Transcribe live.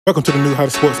Welcome to the new How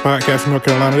to Sports podcast from North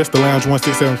Carolina. That's the Lounge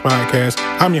 167 podcast.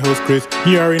 I'm your host, Chris.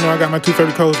 You already know I got my two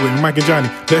favorite co-hosts with me, Mike and Johnny.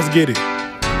 Let's get it.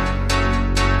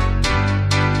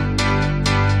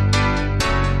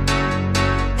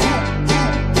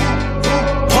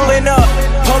 Pulling up,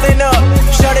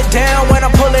 shut it down when I'm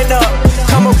pulling up.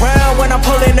 Come around when I'm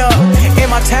pulling up. In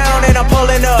my town and I'm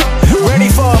pulling up.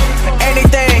 Ready for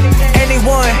anything,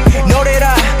 anyone. Know that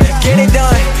I get it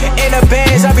done. In the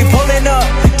bands, I be pulling up.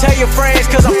 Tell your friends,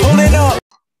 cause I'm pulling up.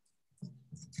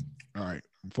 All right.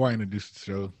 Before I introduce the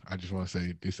show, I just want to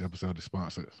say this episode is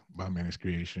sponsored by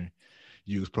Miscommunication.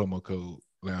 Use promo code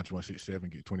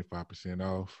Lounge167, get 25%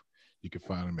 off. You can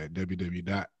find them at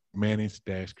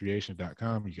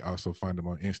www.mannings-creation.com. You can also find them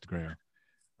on Instagram.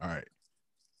 All right.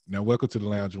 Now, welcome to the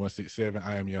Lounge 167.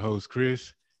 I am your host,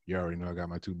 Chris. You already know I got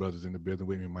my two brothers in the building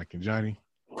with me, Mike and Johnny.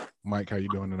 Mike, how you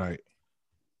doing tonight?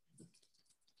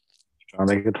 Trying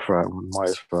to make it to Friday.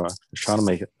 Just trying to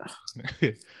make it.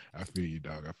 I feel you,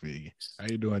 dog. I feel you. How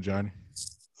you doing, Johnny?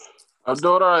 I'm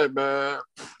doing all right, man.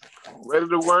 Ready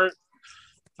to work,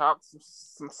 talk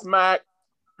some smack,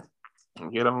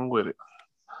 and get on with it.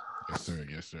 Yes, sir.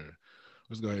 Yes, sir.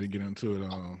 Let's go ahead and get into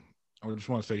it. I just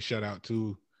want to say shout out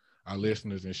to our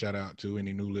listeners and shout out to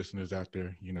any new listeners out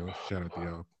there. You know, shout out to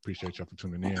y'all. Appreciate y'all for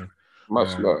tuning in.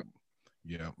 Much love.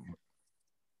 Yeah.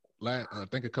 I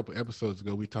think a couple episodes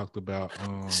ago we talked about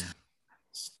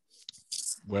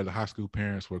where the high school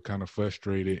parents were kind of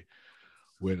frustrated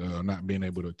with not being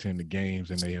able to attend the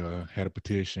games, and they had a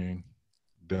petition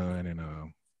done and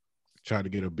tried to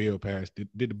get a bill passed. Did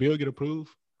the bill get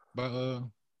approved by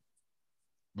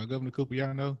Governor Cooper?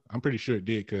 Y'all know? I'm pretty sure it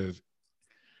did because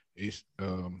it's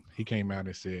he came out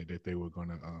and said that they were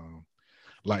gonna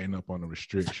lighten up on the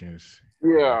restrictions.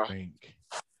 Yeah.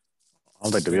 I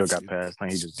don't think the bill got passed. I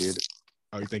think he just did it.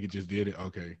 Oh, you think he just did it?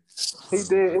 Okay. He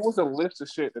did. It was a list of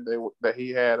shit that he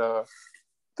had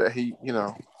that he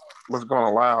was going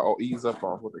to allow or ease up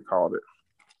on, what they called it.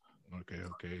 Okay.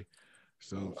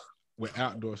 So with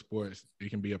outdoor sports,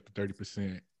 it can be up to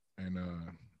 30%, and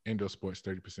indoor sports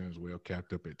 30% as well,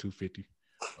 capped up at 250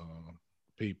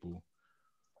 people.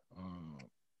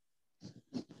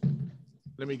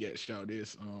 Let me get shout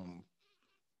this.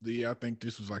 I think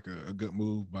this was like a good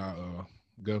move by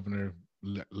governor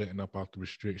letting up off the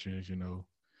restrictions, and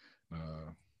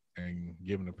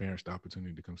giving the parents the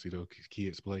opportunity to come see those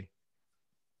kids play,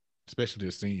 especially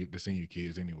the senior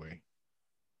kids anyway.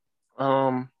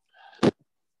 I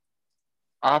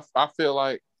feel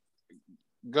like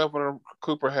Governor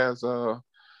Cooper has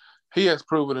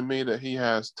proven to me that he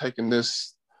has taken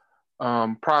this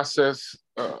process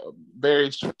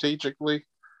very strategically.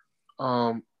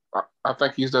 I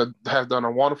think has done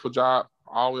a wonderful job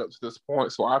all the way up to this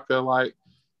point. So I feel like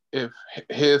if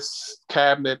his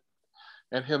cabinet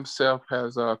and himself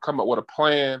has come up with a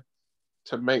plan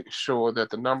to make sure that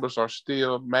the numbers are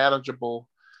still manageable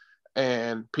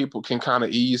and people can kind of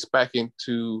ease back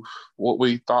into what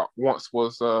we thought once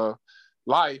was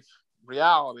life,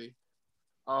 reality,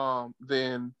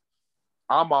 then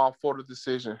I'm all for the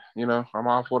decision. I'm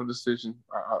all for the decision.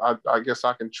 I guess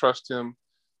I can trust him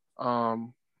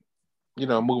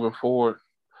moving forward,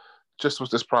 just with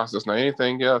this process. Now,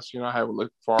 anything else, I haven't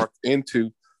looked far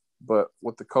into, but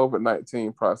with the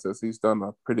COVID-19 process, he's done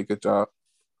a pretty good job.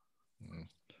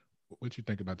 What you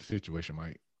think about the situation,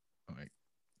 Mike?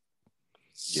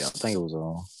 Yeah, I think it was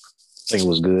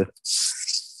good.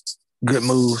 Good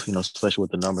move, especially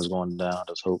with the numbers going down.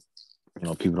 Let's hope,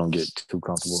 people don't get too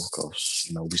comfortable because,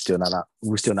 we're still not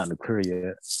in the clear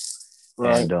yet.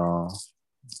 Right. And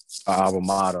our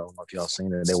motto, I don't know if y'all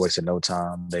seen it, they wasted no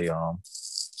time. They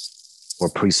were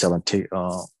pre-selling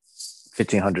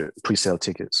 1,500 pre-sale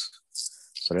tickets.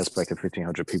 So they're expecting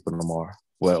 1,500 people tomorrow.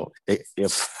 Well,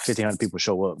 if 1,500 people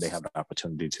show up, they have the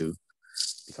opportunity to,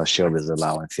 because Shelby is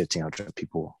allowing 1,500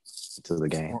 people to the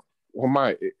game. Well,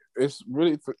 Mike, it's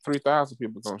really 3,000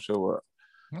 people going to show up.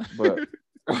 But,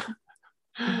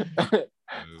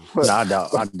 I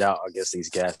doubt. I guess these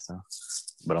gas.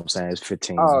 But I'm saying it's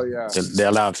 15. Oh, yeah. They're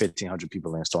allowing 1,500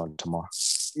 people in starting tomorrow.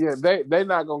 Yeah, they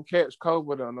not gonna catch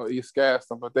COVID on no East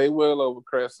Gaston, but they will over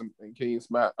Crescent and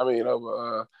Kings Mountain.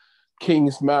 Over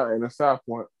Kings Mountain and South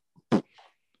Point. Let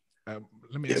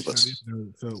me ask you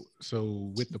this: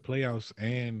 so with the playoffs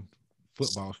and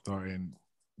football starting,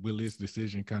 will this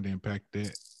decision kind of impact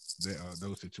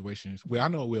those situations? Well, I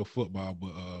know it will football,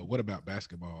 but what about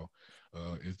basketball?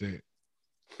 Is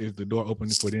the door open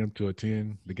for them to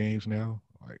attend the games now?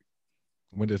 Like,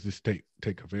 when does this take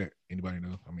effect? Anybody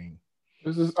know?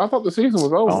 I thought the season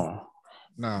was over.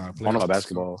 Nah, I don't know about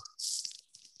basketball.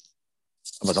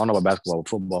 I don't know about basketball.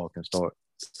 Football can start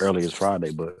early as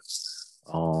Friday, but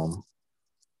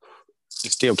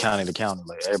It's still county to county.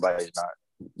 Like everybody's not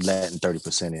letting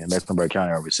 30% in. Mecklenburg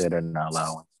County already said they're not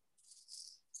allowing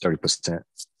 30%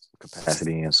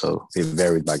 capacity in, so it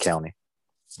varies by county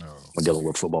when dealing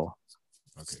with football.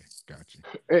 Okay, got you.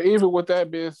 And even with that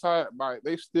being said, like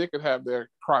they still could have their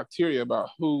criteria about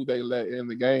who they let in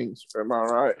the games. Am I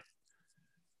right?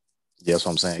 Yeah, that's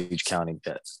what I'm saying. Each county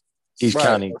Right.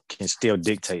 county can still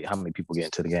dictate how many people get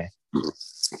into the game.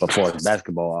 But for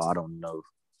basketball, I don't know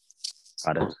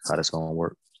how that's going to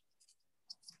work.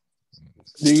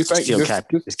 Do you think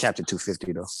it's capped at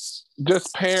 250 though?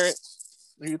 Just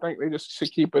parents? Do you think they just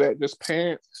should keep it at just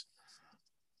parents?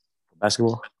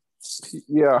 Basketball?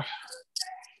 Yeah.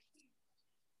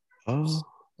 Oh,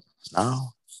 no.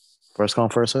 First come,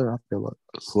 first serve. I feel like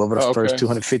whoever the first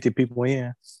 250 people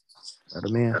in, let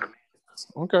them in.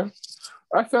 Okay.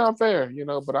 That sounds fair,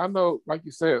 but I know, like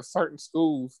you said, certain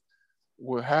schools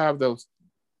will have those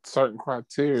certain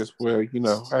criteria where,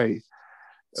 hey,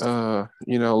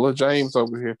 little James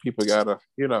over here, people gotta,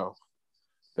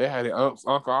 they had it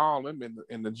Uncle all them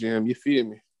in the gym, you feel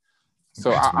me?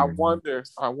 So I wonder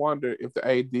if the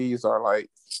ADs are like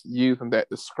using that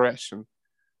discretion,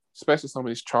 especially some of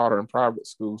these charter and private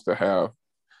schools that have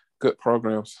good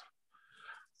programs.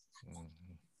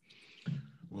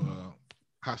 Well,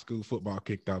 high school football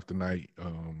kicked off tonight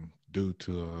due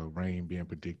to rain being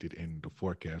predicted in the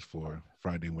forecast for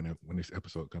Friday when this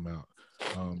episode come out.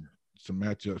 Some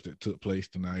matchups that took place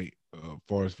tonight: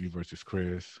 Forest View versus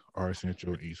Crest, R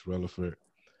Central, East Rutherford,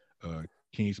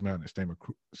 Kings Mountain,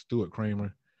 Stuart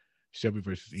Kramer, Shelby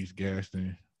versus East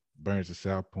Gaston, Burns and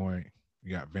South Point.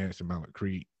 We got Vance and Mount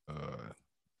Creek,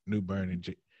 New Bern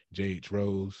and J.H.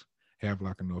 Rose,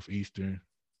 Havelock and Northeastern,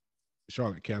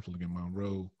 Charlotte Catholic and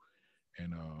Monroe,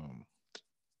 and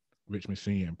Richmond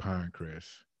Senior and Pinecrest.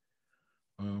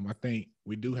 I think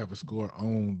we do have a score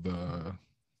on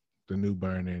the New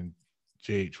Bern and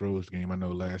J.H. Rose game. I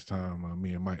know last time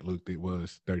me and Mike looked, it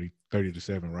was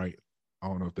 30-7, right? I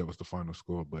don't know if that was the final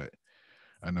score, but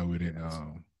I know it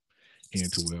didn't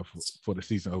end too well for the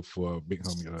season for big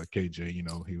homie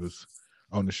KJ. He was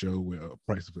on the show with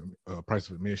price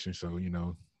of admission, so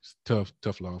it's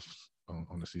tough loss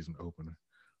on the season opener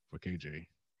for KJ.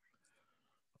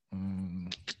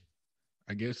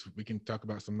 I guess we can talk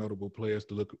about some notable players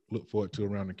to look forward to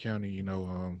around the county.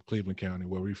 Cleveland County,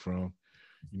 where we're from.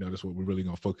 That's what we're really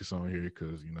gonna focus on here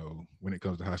because when it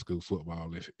comes to high school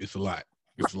football, it's a lot.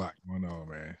 It's a lot going on,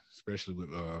 man. Especially with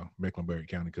Mecklenburg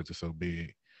County because it's so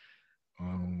big. So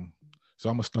I'm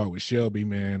gonna start with Shelby,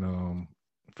 man.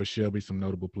 For Shelby, some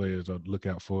notable players I'll look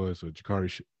out for is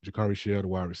Jakari Shell, the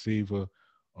wide receiver.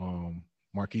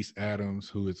 Marquise Adams,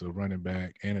 who is a running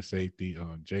back and a safety.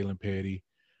 Jalen Petty,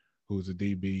 who's a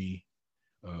DB.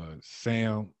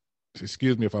 Sam,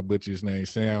 excuse me if I butcher his name,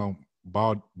 Sam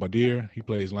Badir, he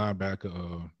plays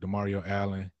linebacker. Demario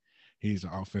Allen, he's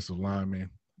an offensive lineman.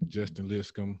 Justin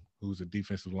Liscombe, who's a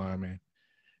defensive lineman.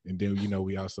 And then,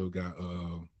 we also got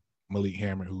Malik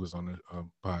Hammer, who was on the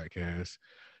podcast.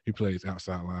 He plays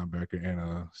outside linebacker.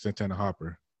 And Santana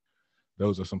Hopper.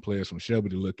 Those are some players from Shelby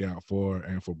to look out for.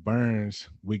 And for Burns,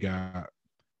 we got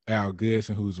Al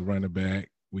Goodson, who's a running back.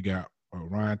 We got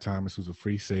Ryan Thomas, who's a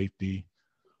free safety.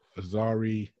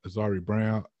 Azari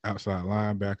Brown, outside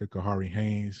linebacker. Kahari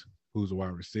Haynes, who's a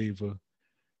wide receiver.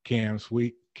 Cam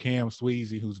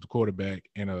Sweezy, who's the quarterback.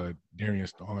 And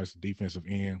Dorien Starnes, defensive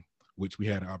end, which we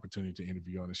had an opportunity to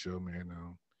interview on the show, man.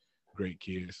 Great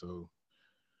kid. So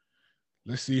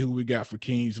let's see who we got for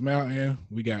Kings Mountain.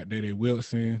 We got Dede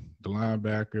Wilson, the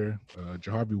linebacker,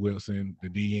 Jaharby Wilson, the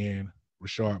DN,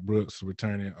 Rashard Brooks,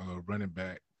 returning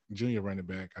junior running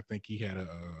back. I think he had a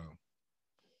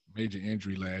major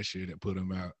injury last year that put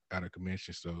him out of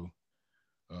commission. So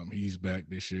he's back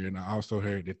this year. And I also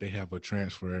heard that they have a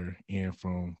transfer in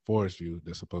from Forest View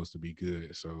that's supposed to be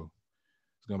good. So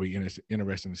it's going to be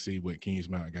interesting to see what Kings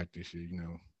Mountain got this year,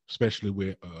 especially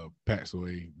with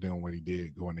Paxway doing what he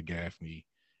did, going to Gaffney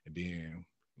and then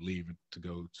leaving to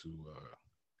go to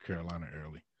Carolina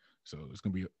early. So it's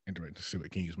going to be interesting to see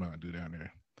what Kings Mountain do down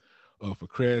there. For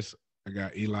Crest, I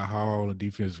got Eli Hall, a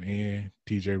defensive end,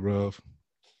 TJ Ruff.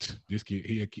 This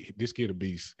kid a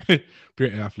beast.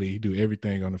 Pure athlete. He do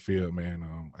everything on the field,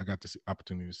 man. I got the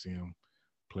opportunity to see him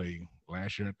play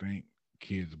last year, I think.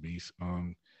 Kid's a beast.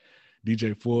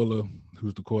 DJ Fuller,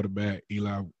 who's the quarterback,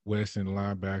 Eli Weston,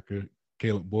 linebacker,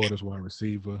 Caleb Borders, wide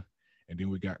receiver, and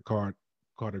then we got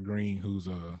Carter Green, who's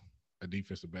a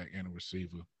defensive back and a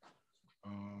receiver.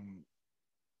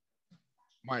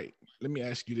 Mike, let me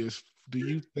ask you this. Do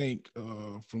you think,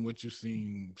 from what you've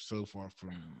seen so far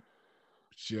from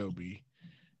Shelby,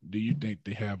 do you think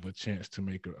they have a chance to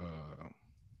make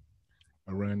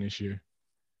a run this year?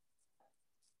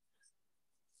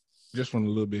 just from the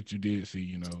little bit you did see,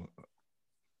 you know,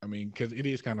 I mean, because it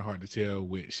is kind of hard to tell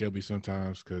with Shelby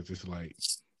sometimes because it's like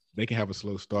they can have a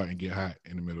slow start and get hot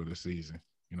in the middle of the season.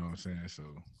 You know what I'm saying? So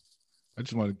I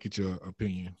just want to get your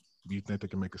opinion. Do you think they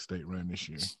can make a state run this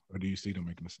year, or do you see them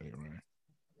making a state run?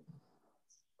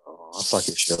 I fuck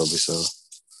it, Shelby. So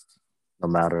no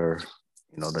matter,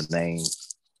 you know, the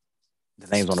names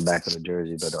on the back of the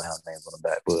jersey, but don't have names on the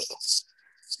back. But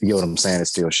you get what I'm saying? It's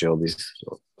still Shelby.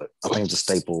 So, but I think the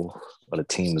staple of the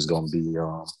team is going to be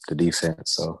the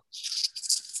defense. So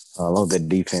as long as that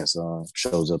defense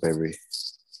shows up every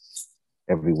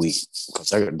week, because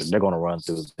they're going to run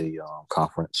through the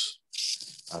conference.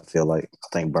 I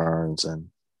think Burns and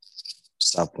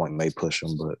South Point may push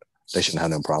them, but they shouldn't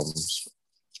have no problems.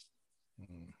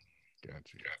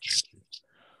 Gotcha.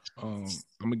 I'm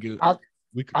gonna get.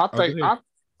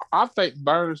 I think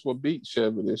Burns will beat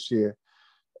Shelby this year,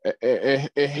 and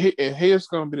here's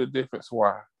going to be the difference.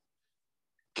 Why?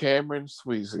 Cameron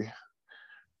Sweezy.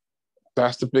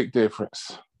 That's the big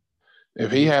difference.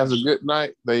 If he has a good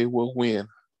night, they will win.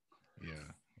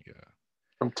 Yeah.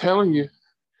 I'm telling you.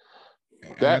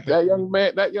 That young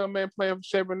man playing for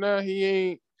Shelby now, he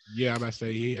ain't. Yeah, I'm about to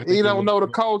say he don't know the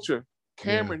culture.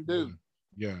 Cameron do.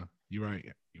 Yeah, you're right.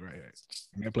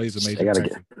 And that plays a major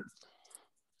factor.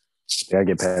 They gotta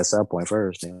get past that point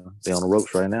first. You know, they on the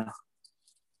ropes right now.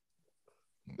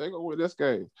 They gonna win this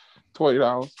game.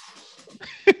 $20.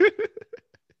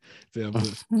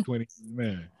 20,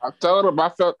 man. I told him I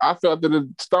felt the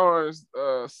Starnes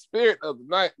spirit of the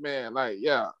night, man. Like,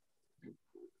 yeah.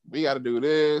 We got to do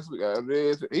this. We got to do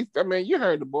this. You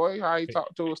heard the boy, how he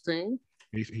talked to his team.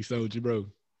 He sold you, bro.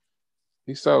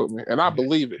 He sold me, and I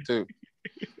believe it, too.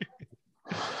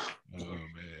 Oh,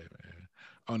 man.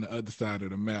 On the other side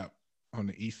of the map, on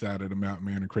the east side of the map,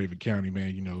 man, in Craven County,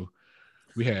 man, you know,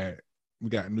 we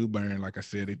got New Bern, like I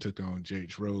said, they took on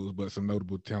J.H. Rose, but some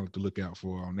notable talent to look out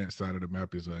for on that side of the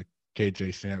map is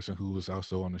KJ Sampson, who was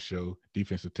also on the show,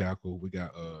 defensive tackle. We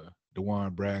got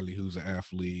DeJuan Bradley, who's an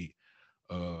athlete.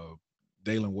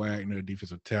 Dalen Wagner,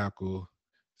 defensive tackle,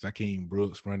 Zakeem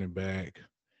Brooks, running back,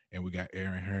 and we got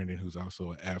Aaron Herndon, who's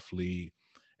also an athlete.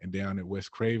 And down at West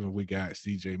Craven, we got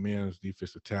CJ Mims,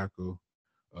 defensive tackle,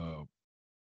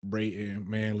 Brayton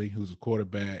Manley, who's a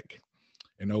quarterback.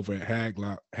 And over at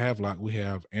Havelock, we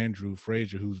have Andrew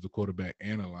Frazier, who's the quarterback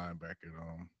and a linebacker.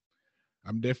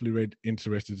 I'm definitely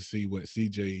interested to see what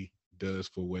CJ does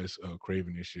for West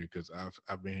Craven this year, because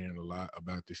I've been hearing a lot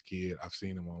about this kid. I've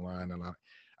seen him online a lot.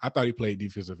 I thought he played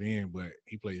defensive end, but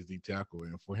he plays D tackle,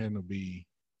 and for him to be,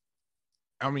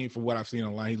 for what I've seen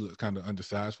online, he looks kind of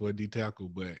undersized for a D tackle.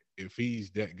 But if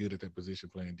he's that good at that position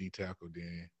playing D tackle,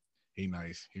 then he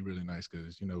nice. He really nice,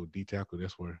 because D tackle,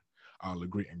 that's where all the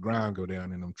grit and grind go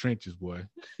down in them trenches, boy.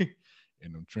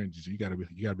 In them trenches, you gotta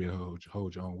be able to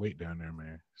hold your own weight down there,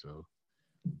 man. So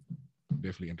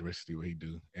definitely interested to see what he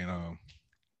do. And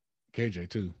KJ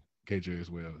too. KJ as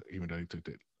well, even though he took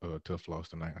that tough loss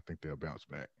tonight, I think they'll bounce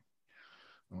back.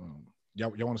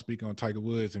 Y'all want to speak on Tiger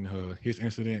Woods and his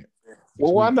incident?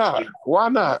 Well, why not? Why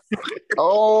not?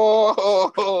 Oh,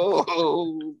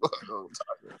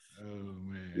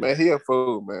 man, he a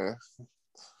fool, man.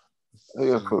 He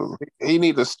a fool. He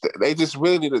need to. They just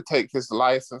really need to take his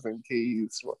license and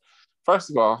keys. First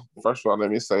of all,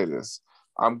 let me say this.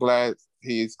 I'm glad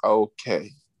he's okay.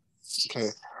 Okay.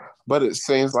 But it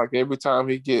seems like every time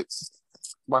he gets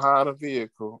behind a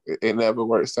vehicle, it never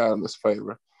works out in his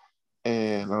favor.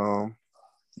 And,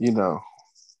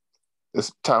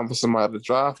 it's time for somebody to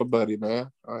drive for Buddy, man.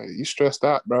 You stressed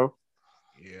out, bro.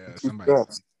 Yeah,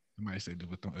 somebody said do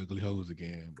with them ugly hoes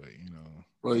again, but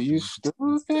Well, you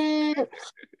stupid.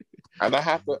 And I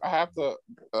have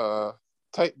to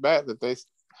take back that they.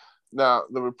 Now,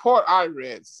 the report I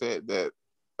read said that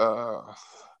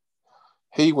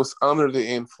he was under the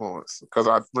influence, because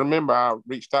I remember I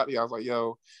reached out to you. I was like,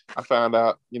 yo, I found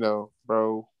out,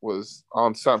 bro was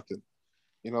on something.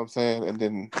 You know what I'm saying? And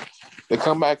then they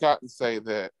come back out and say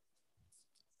that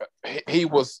it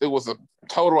was a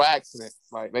total accident.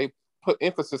 Like, they put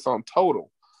emphasis on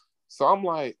total. So I'm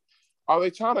like, are they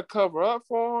trying to cover up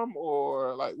for him,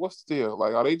 or like, what's the deal?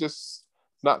 Like, are they just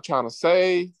not trying to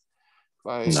say?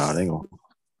 Like, no, they ain't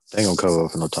gonna cover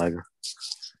up for no Tiger.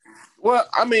 Well,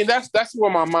 that's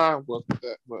where my mind was with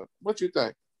that. But what you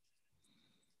think?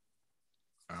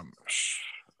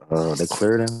 They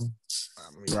cleared him.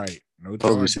 Right. No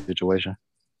Kobe situation.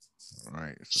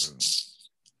 Right. So,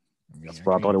 that's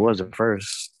what I thought it was at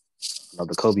first.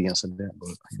 Another Kobe incident, but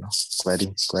glad he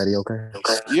okay.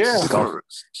 Yeah.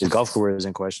 His golf career is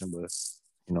in question, but as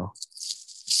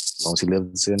long as he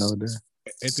lives to see another day.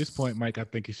 At this point, Mike, I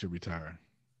think he should retire.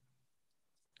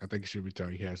 I think he should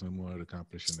retire. He has no more to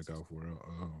accomplish in the golf world.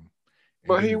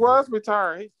 But he was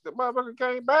retired. The motherfucker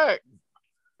came back.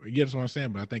 Yeah, that's what I'm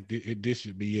saying. But I think this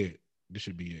should be it. This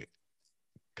should be it.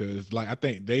 Because, like, I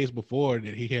think days before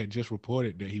that he had just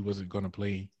reported that he wasn't going to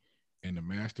play in the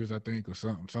Masters, I think, or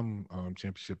some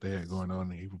championship they had going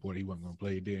on, and he reported he wasn't going to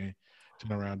play. Then,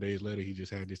 turn around days later, he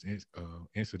just had this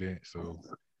incident. So,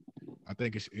 I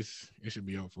think it should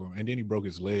be out for him. And then he broke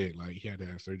his leg. Like, he had to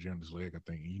have surgery on his leg. I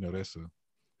think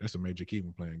that's a major key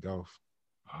when playing golf.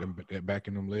 That back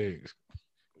in them legs.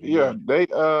 Yeah,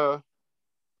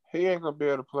 he ain't gonna be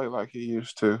able to play like he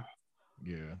used to.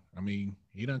 Yeah, I mean,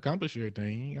 he done accomplished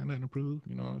everything. He ain't got nothing to prove.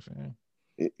 You know what I'm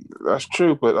saying? That's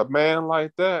true, but a man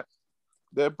like that,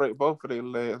 they'll break both of their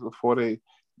legs before they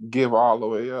give all the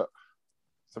way up.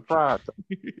 Surprise!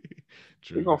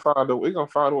 We're gonna find a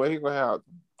way. He's gonna have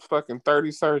fucking 30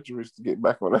 surgeries to get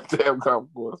back on that damn golf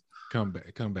course.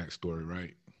 Comeback story,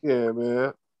 right? Yeah,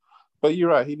 man. But you're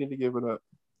right. He need to give it up.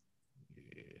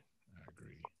 Yeah, I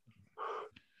agree.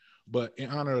 But in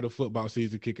honor of the football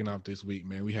season kicking off this week,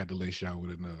 man, we had to lace y'all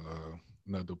with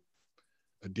another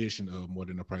edition of More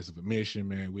Than the Price of Admission,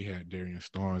 man. We had Dorien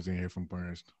Starnes in here from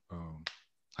Burns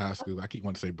High School. I keep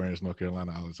wanting to say Burns, North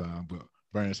Carolina all the time, but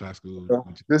Burns High School.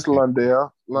 This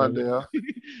Lundale.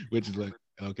 Which is like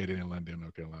located in London,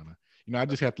 North Carolina. You know, I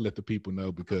just have to let the people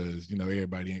know because, you know,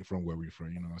 everybody ain't from where we're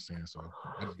from, you know what I'm saying? So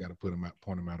I just got to point them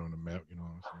out on the map, you know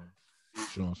what I'm saying?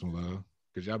 Show them some love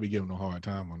because y'all be giving them a hard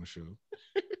time on the show.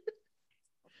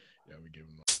 Y'all be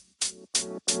giving them.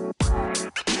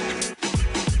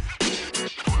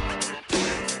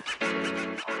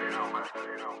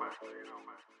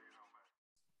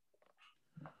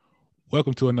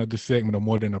 Welcome to another segment of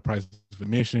More Than the Price of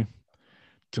Admission.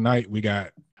 Tonight we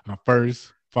got our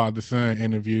first father-son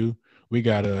interview. We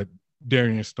got Dorien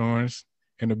Starnes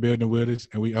in the building with us,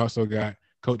 and we also got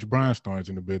Coach Brian Starnes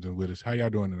in the building with us. How y'all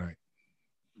doing tonight?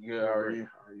 Good. How are you?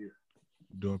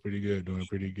 Doing pretty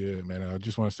good, man. I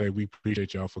just want to say we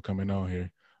appreciate y'all for coming on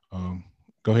here.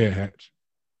 Go ahead, Hatch.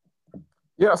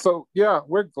 Yeah, so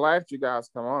we're glad you guys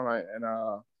come on, right?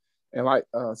 And like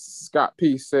Scott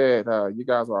P said, you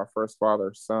guys are our first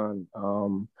father-son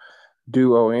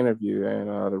duo interview, and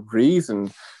the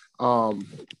reason,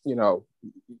 you know,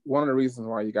 one of the reasons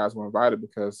why you guys were invited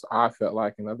because I felt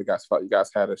like, and other guys felt you guys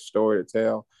had a story to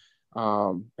tell,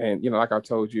 and you know, like I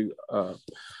told you,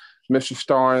 Mr.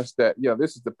 Starnes, that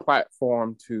this is the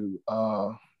platform to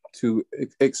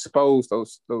expose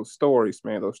those stories,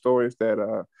 man, those stories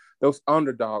that those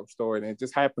underdog stories, and it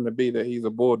just happened to be that he's a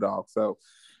bulldog. So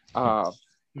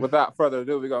without further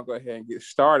ado, we're gonna go ahead and get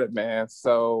started, man.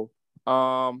 So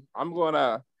I'm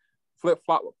gonna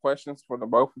flip-flop with questions for the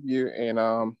both of you,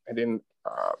 and then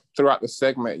throughout the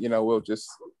segment, you know, we'll just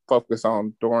focus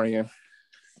on Dorien.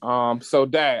 So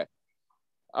Dad,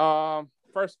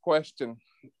 first question.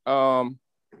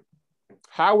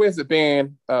 How has it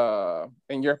been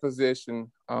in your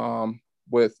position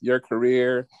with your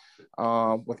career,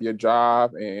 with your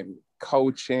job and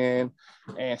coaching,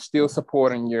 and still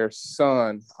supporting your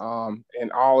son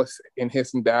in all his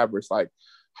endeavors?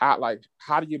 How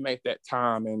do you make that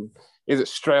time, and is it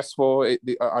stressful?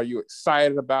 Are you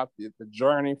excited about the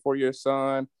journey for your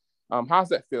son? How's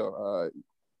that feel?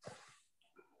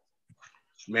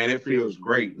 Man, it feels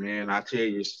great, man. I tell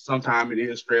you, sometimes it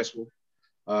is stressful.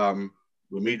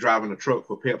 With me driving a truck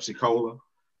for Pepsi Cola,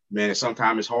 man,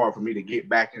 sometimes it's hard for me to get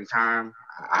back in time.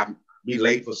 I be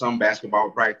late for some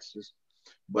basketball practices,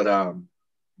 but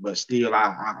still,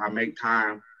 I make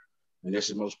time, and this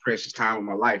is the most precious time of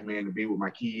my life, man, to be with my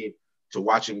kid, to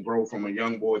watch him grow from a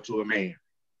young boy to a man.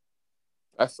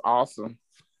 That's awesome.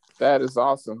 That is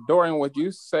awesome. Dorien, would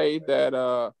you say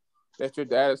that that your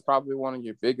dad is probably one of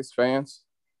your biggest fans?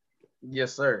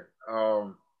 Yes, sir.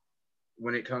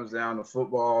 When it comes down to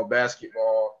football,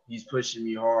 basketball, he's pushing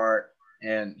me hard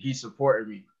and he supported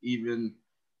me. Even,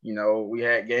 you know, we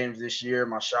had games this year,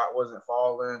 my shot wasn't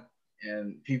falling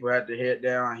and people had to head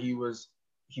down. He was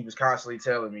constantly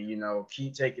telling me, you know,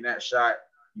 keep taking that shot.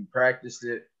 You practiced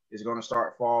it. It's going to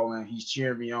start falling. He's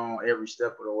cheering me on every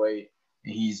step of the way.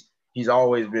 And he's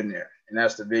always been there. And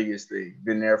that's the biggest thing.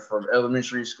 Been there from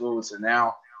elementary school to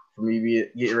now. For me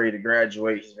getting ready to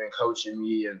graduate, he's been coaching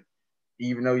me. And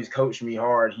even though he's coached me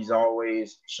hard, he's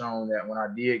always shown that when I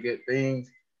did good things,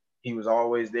 he was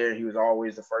always there. He was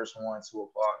always the first one to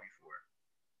applaud me for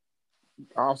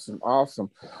it. Awesome.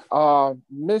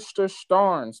 Mr.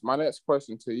 Starnes, my next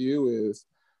question to you is,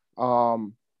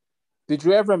 did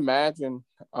you ever imagine,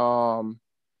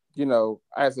 you know,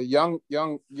 as a young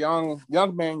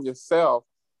man yourself,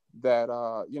 that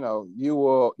you know, you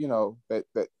will, you know, that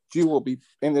you will be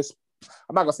in this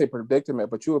I'm not gonna say predicament,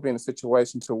 but you will be in a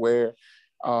situation to where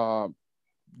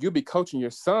you'll be coaching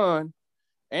your son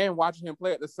and watching him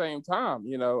play at the same time.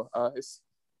 You know, it's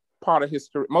part of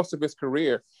most of his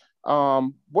career.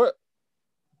 What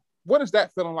is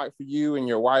that feeling like for you and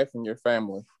your wife and your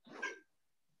family?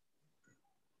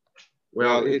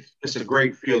 Well, it's a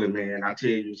great feeling, man. I tell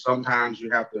you, sometimes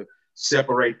you have to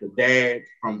separate the dad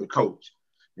from the coach.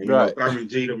 And you know, Thurman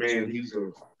Jeter, man, he's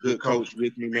a good coach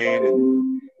with me,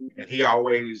 man, and he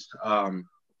always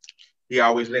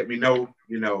let me know,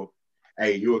 you know,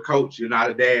 hey, you're a coach, you're not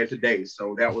a dad today.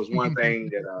 So that was one thing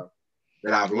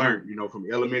that I've learned, you know, from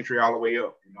elementary all the way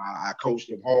up. You know, I coached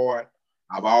him hard.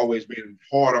 I've always been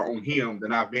harder on him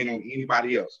than I've been on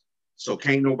anybody else. So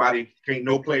can't no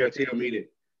player tell me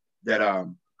that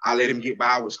I let him get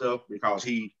by with stuff, because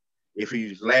if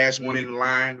he's last one in the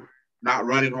line, not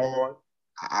running hard,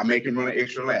 I make him run an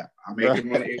extra lap. I make him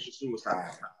run an extra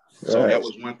suicide. So that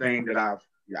was one thing that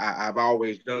I've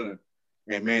always done.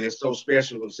 And man, it's so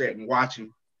special to sit and watch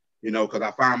him, you know, because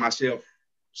I find myself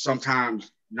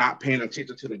sometimes not paying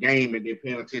attention to the game and then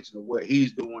paying attention to what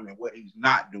he's doing and what he's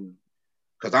not doing.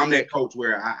 Because I'm that coach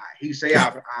where I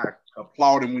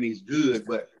applaud him when he's good,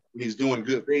 but when he's doing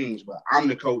good things. But I'm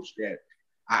the coach that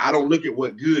I don't look at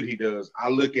what good he does. I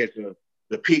look at the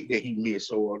pick that he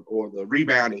missed, or the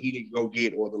rebound that he didn't go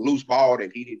get, or the loose ball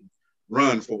that he didn't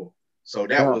run for. So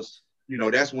that was, you know,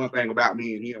 that's one thing about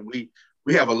me and him.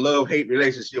 We have a love-hate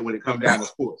relationship when it comes down to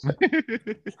sports.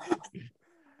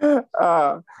 Mr.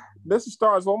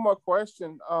 Starnes, one more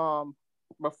question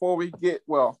before we get,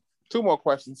 two more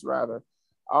questions rather.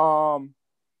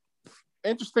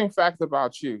 Interesting fact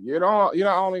about you. You not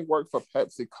only work for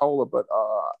Pepsi Cola, but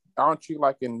aren't you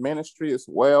like in ministry as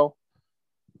well?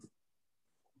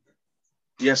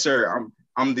 Yes, sir.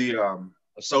 I'm the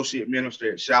associate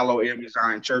minister at Shiloh Elm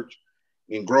Zion Church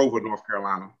in Grover, North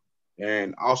Carolina.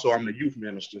 And also I'm the youth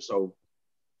minister. So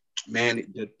man,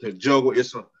 to juggle,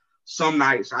 some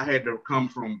nights I had to come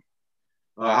from,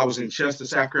 I was in Chester,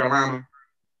 South Carolina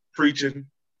preaching.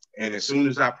 And as soon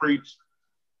as I preached,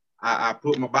 I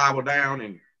put my Bible down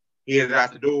and headed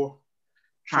out the door,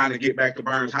 trying to get back to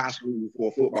Burns High School for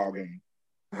a football game.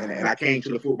 And I came to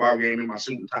the football game in my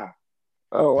suit and tie.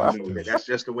 Oh, wow. You know, that's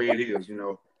just the way it is, you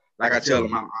know. Like I tell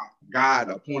them, God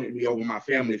appointed me over my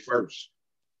family first.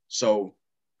 So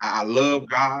I love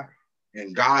God,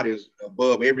 and God is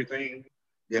above everything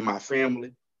in my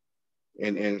family.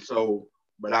 And so,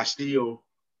 but I still,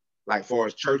 like, far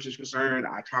as church is concerned,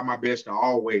 I try my best to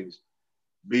always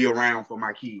be around for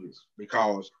my kids,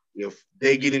 because if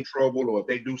they get in trouble or if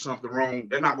they do something wrong,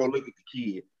 they're not going to look at the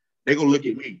kid. They're going to look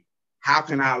at me. How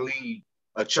can I lead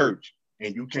a church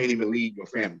and you can't even lead your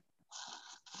family?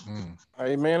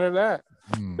 Amen to that.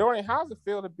 Dorien, how does it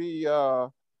feel to be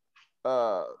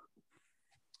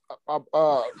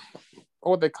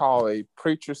what they call a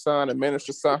preacher son, a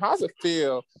minister son? How does it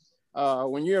feel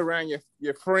when you're around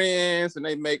your friends and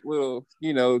they make little,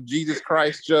 you know, Jesus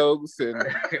Christ jokes and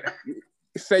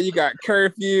say you got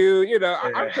curfew? You know,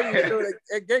 I'm telling you,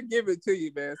 they give it to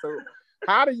you, man. So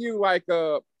how do you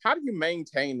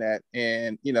maintain that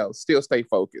and, you know, still stay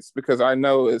focused? Because I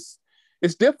know it's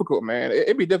difficult, man.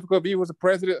 It'd be difficult if you was the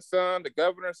president's son, the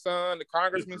governor's son, the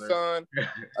congressman's son,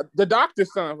 the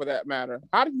doctor's son, for that matter.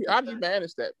 How do you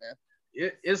manage that, man?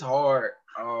 It's hard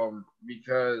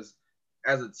because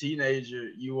as a teenager,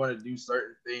 you want to do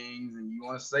certain things and you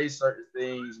want to say certain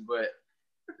things, but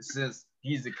since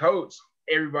he's the coach,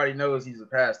 everybody knows he's a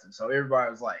pastor. So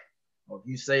everybody was like, well, if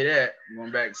you say that, I'm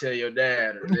going back to tell your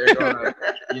dad, or they're gonna,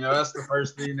 you know, that's the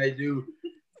first thing they do.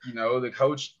 You know, the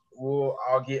coach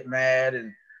I'll get mad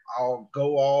and I'll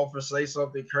go off or say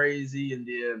something crazy, and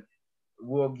then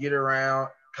we'll get around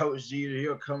Coach Jeter.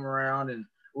 He'll come around and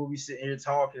we'll be sitting here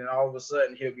talking, and all of a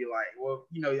sudden he'll be like, well,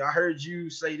 you know, I heard you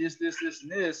say this,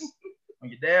 and this when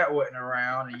your dad wasn't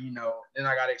around, and, you know, then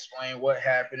I got to explain what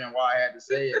happened and why I had to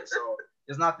say it. So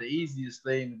it's not the easiest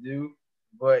thing to do,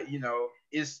 but, you know,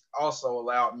 it's also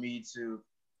allowed me to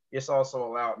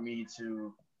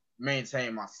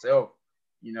maintain myself.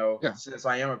 You know, since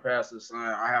I am a pastor's son,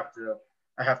 I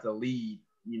have to lead.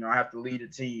 You know, I have to lead a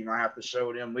team. I have to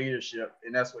show them leadership,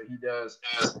 and that's what he does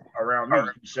around me.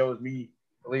 He shows me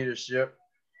leadership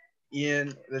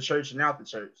in the church and out the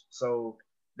church. So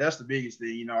that's the biggest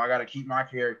thing. You know, I got to keep my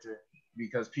character,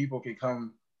 because people can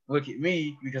come look at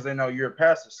me because they know you're a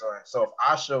pastor's son. So if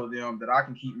I show them that I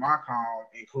can keep my calm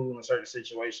and cool in certain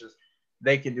situations,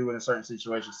 they can do it in certain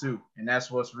situations too. And that's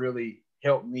what's really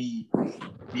helped me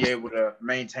be able to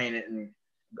maintain it and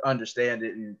understand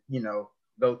it, and, you know,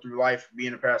 go through life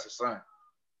being a pastor's son.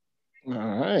 All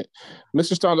right.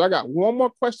 Mr. Starnes, I got one more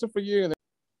question for you.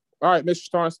 All right, Mr.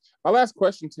 Starnes, my last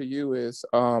question to you is,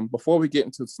 before we get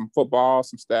into some football,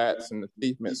 some stats and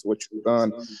achievements, what you've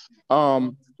done,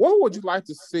 what would you like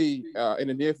to see in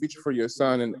the near future for your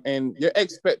son, and your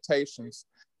expectations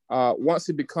once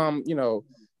he become,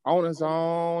 on his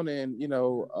own, and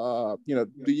do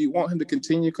you want him to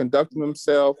continue conducting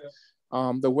himself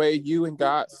the way you and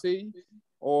God see,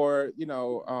 or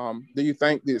do you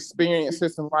think the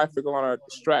experiences in life are going to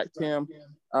distract him?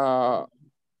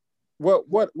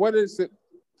 What is it?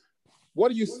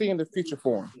 What do you see in the future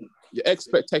for him? Your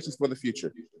expectations for the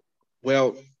future.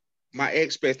 Well, my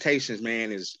expectations,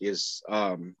 man, is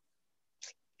a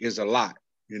lot.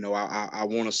 I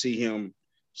want to see him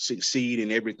succeed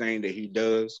in everything that he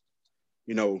does.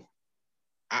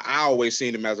 I always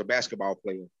seen him as a basketball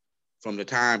player from the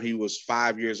time he was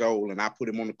 5 years old, and I put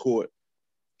him on the court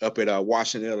up at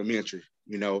Washington Elementary.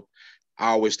 I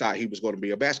always thought he was going to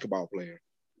be a basketball player.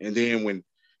 And then when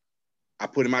I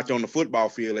put him out there on the football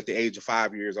field at the age of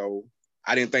 5 years old,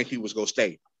 I didn't think he was going to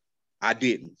stay. I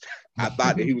didn't. I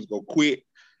thought that he was going to quit.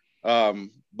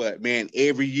 But, man,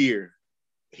 every year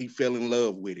he fell in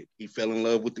love with it. He fell in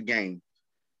love with the game.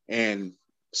 And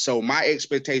so my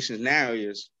expectations now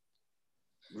is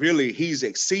really he's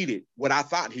exceeded what I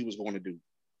thought he was going to do,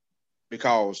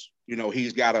 because,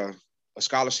 he's got a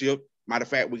scholarship. Matter of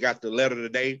fact, we got the letter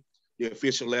today, the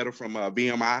official letter from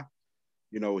VMI.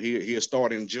 He'll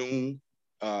start in June,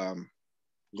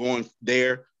 going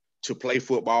there to play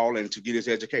football and to get his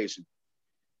education.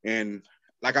 And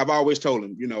like I've always told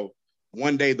him,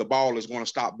 one day the ball is going to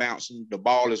stop bouncing. The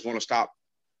ball is going to stop.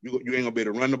 You ain't going to be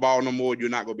able to run the ball no more. You're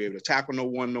not going to be able to tackle no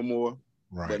one no more.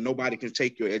 Right. But nobody can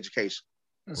take your education.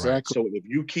 Exactly. So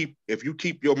if you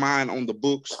keep your mind on the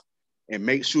books and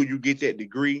make sure you get that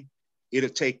degree, it'll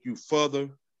take you further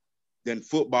than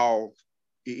football.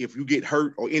 If you get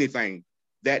hurt or anything,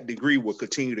 that degree will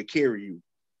continue to carry you,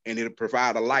 and it'll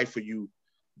provide a life for you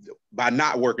by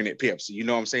not working at Pepsi. You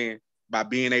know what I'm saying? By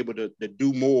being able to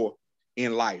do more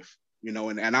in life, and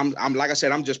I'm like I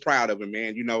said, I'm just proud of him,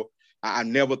 man. I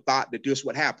never thought that this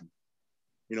would happen.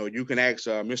 You can ask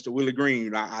Mr. Willie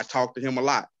Green. I talked to him a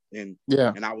lot, and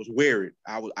I was worried.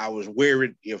 I was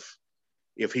worried if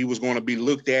he was going to be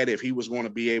looked at, if he was going to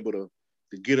be able to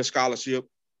get a scholarship.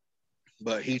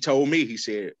 But he told me, he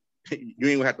said, you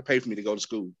ain't gonna have to pay for me to go to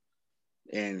school.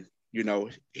 And,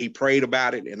 he prayed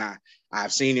about it, and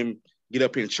I've seen him get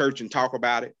up in church and talk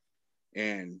about it.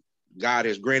 And God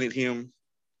has granted him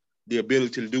the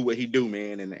ability to do what he do,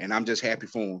 man. And I'm just happy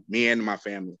for him, me and my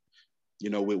family.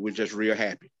 We're just real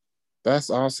happy. That's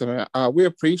awesome, man. We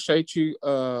appreciate you.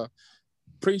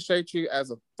 Appreciate you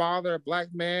as a father, a Black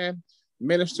man,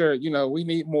 minister. We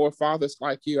need more fathers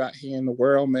like you out here in the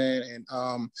world, man.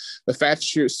 And the fact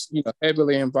that you're,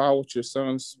 heavily involved with your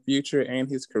son's future and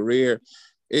his career,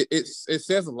 it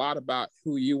says a lot about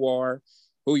who you are,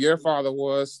 who your father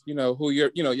was, who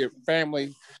your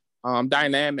family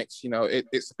dynamics.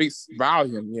 It speaks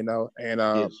volume,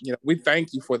 and Yes. we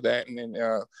thank you for that. And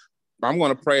I'm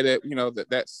going to pray that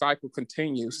that cycle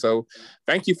continues. So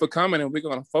thank you for coming, and we're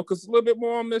going to focus a little bit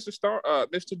more on Mr.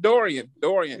 Dorien.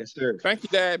 Yes, sir. Thank you,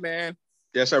 Dad, man.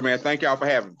 Yes, sir, man. Thank y'all for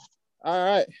having me. All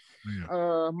right.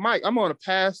 Yeah. Mike, I'm going to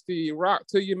pass the rock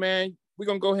to you, man. We're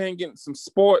going to go ahead and get into some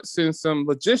sports and some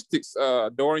logistics.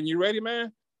 Dorien, you ready,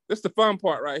 man? This is the fun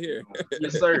part right here.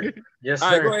 Yes, sir. Yes, sir.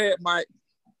 All right, go ahead, Mike.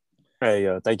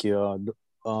 Hey, thank you,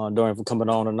 Dorien, for coming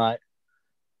on tonight.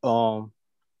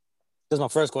 This my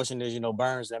first question is,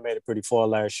 Burns, that made it pretty far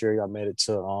last year. Y'all made it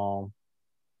to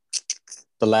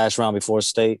the last round before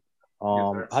state.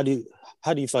 Yes, how do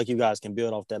you feel like you guys can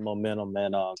build off that momentum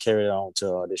and carry it on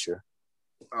to this year?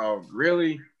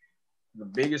 Really, the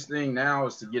biggest thing now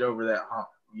is to get over that hump.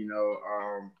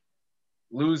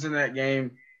 Losing that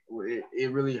game,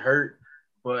 it really hurt.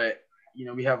 But,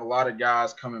 we have a lot of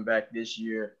guys coming back this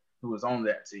year who was on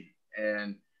that team.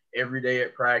 And every day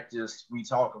at practice, we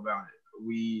talk about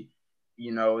it.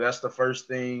 That's the first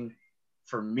thing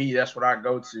for me. That's what I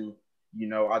go to.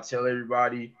 I tell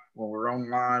everybody when we're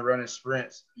online running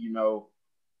sprints,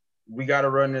 we got to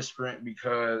run this sprint,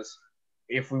 because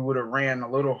if we would have ran a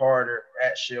little harder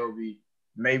at Shelby,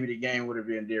 maybe the game would have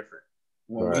been different.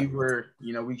 When we were,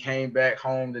 we came back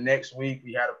home the next week,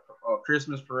 we had a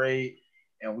Christmas parade,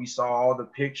 and we saw all the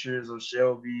pictures of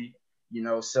Shelby,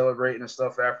 celebrating and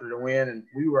stuff after the win, and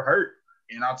we were hurt.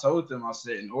 And I told them, I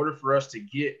said, in order for us to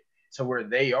get to where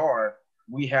they are,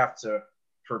 we have to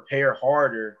prepare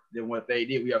harder than what they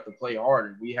did. We have to play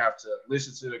harder. We have to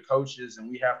listen to the coaches, and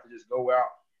we have to just go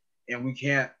out, and we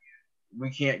can't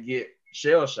get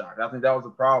shell shocked. I think that was the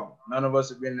problem. None of us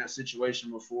have been in that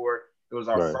situation before. It was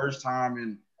our first time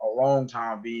in a long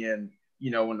time being,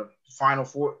 when the final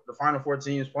four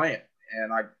teams playing.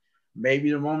 And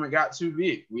maybe the moment got too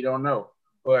big. We don't know.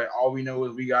 But all we know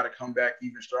is we got to come back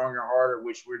even stronger and harder,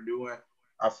 which we're doing.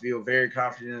 I feel very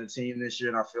confident in the team this year,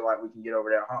 and I feel like we can get over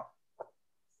that hump.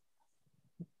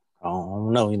 I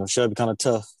don't know. Should be kind of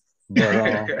tough. But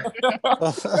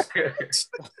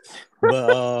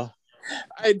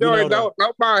hey, Dorien,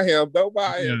 don't buy him. Don't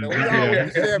buy him. We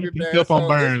always Chevy, he man. tough on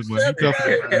Burns, but he tough on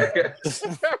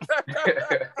Burns.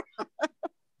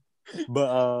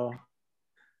 But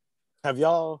have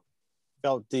y'all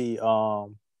felt the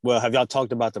have y'all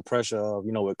talked about the pressure of,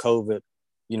 with COVID,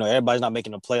 everybody's not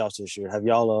making the playoffs this year. Have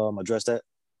y'all addressed that?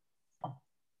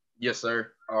 Yes,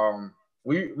 sir.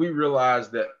 We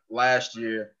realized that last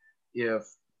year, if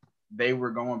they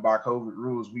were going by COVID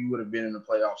rules, we would have been in the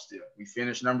playoffs still. We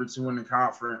finished number 2 in the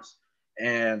conference.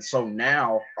 And so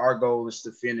now our goal is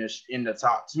to finish in the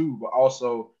top 2, but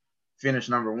also finish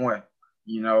number 1,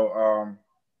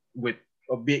 with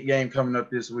a big game coming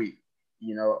up this week.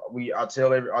 I tell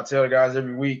the guys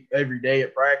every week, every day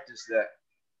at practice that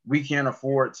we can't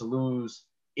afford to lose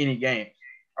any games.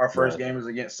 Our first game is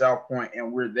against South Point,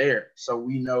 and we're there. So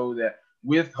we know that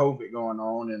with COVID going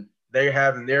on and they're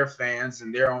having their fans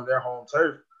and they're on their home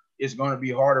turf, it's going to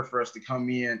be harder for us to come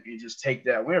in and just take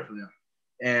that win from them.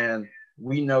 And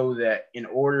we know that in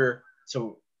order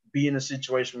to be in the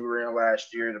situation we were in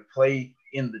last year, to play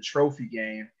in the trophy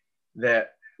game,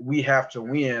 that we have to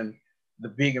win the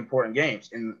big important games.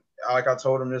 And like I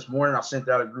told them this morning, I sent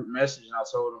out a group message and I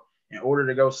told them, in order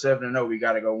to go 7-0, we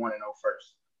got to go 1-0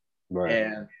 first. Right.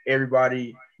 And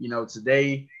everybody,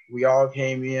 today we all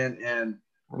came in and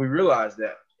we realized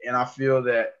that. And I feel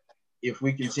that if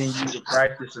we continue to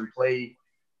practice and play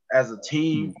as a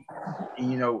team,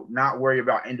 not worry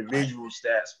about individual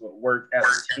stats, but work as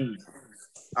a team,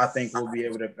 I think we'll be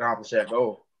able to accomplish that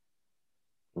goal.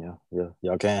 Yeah,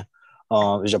 y'all can.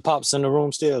 Is your pops in the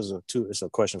room still? It's a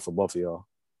question for both of y'all.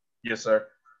 Yes, sir.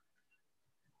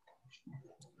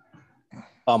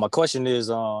 My question is,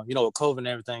 with COVID and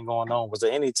everything going on, was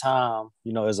there any time,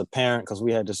 as a parent, because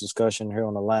we had this discussion here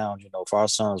on the lounge, if our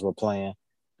sons were playing,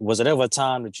 was it ever a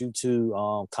time that you two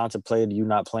contemplated you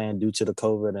not playing due to the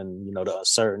COVID and, the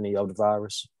uncertainty of the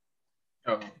virus?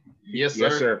 Yes, sir.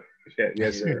 Yes, sir.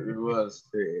 Yes, sir. It was.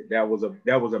 That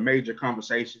was a major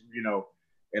conversation,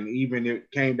 and even it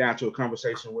came down to a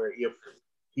conversation where if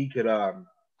he could,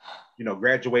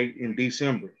 graduate in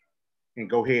December and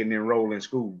go ahead and enroll in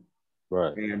school.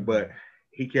 Right. But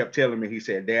he kept telling me, he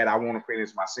said, Dad, I want to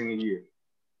finish my senior year.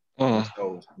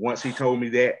 So once he told me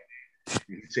that,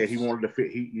 he said he wanted to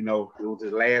fit, it was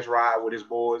his last ride with his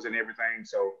boys and everything.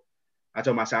 So I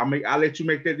told him, I said, I'll let you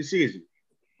make that decision.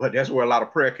 But that's where a lot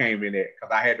of prayer came in at, because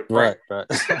I had to pray. Right.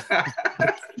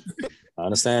 I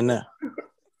understand that.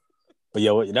 But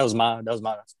that was my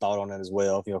thought on that as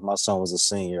well. If my son was a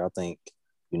senior, I think,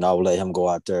 I would let him go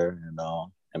out there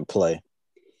and play.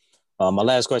 My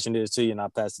last question is to you, and I'll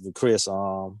pass it to Chris.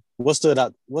 What stood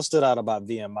out about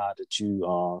VMI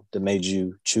that made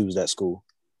you choose that school?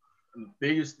 The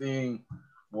biggest thing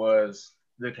was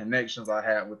the connections I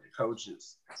had with the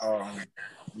coaches.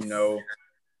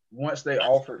 Once they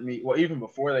offered me, even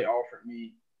before they offered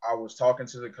me, I was talking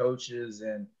to the coaches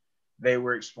and they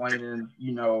were explaining,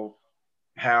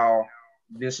 how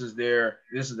this is the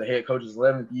head coach's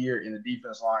 11th year and the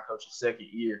defense line coach's 2nd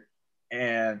year.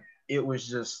 And it was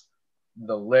just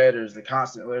the letters, the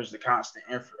constant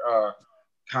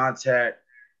contact.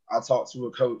 I talked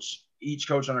to each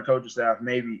coach on the coaching staff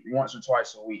maybe once or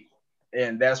twice a week.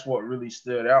 And that's what really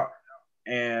stood out.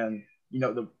 And,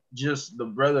 the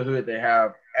brotherhood they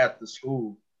have at the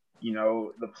school,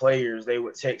 the players, they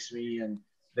would text me and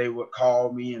they would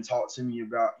call me and talk to me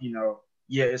about,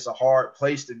 it's a hard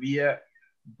place to be at,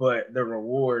 but the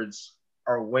rewards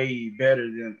are way better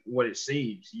than what it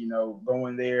seems.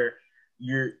 Going there,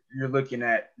 you're looking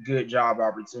at good job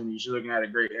opportunities. You're looking at a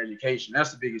great education.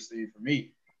 That's the biggest thing for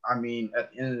me. I mean,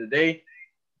 at the end of the day,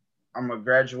 I'm going to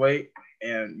graduate,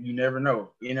 and you never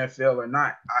know, NFL or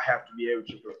not, I have to be able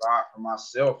to provide for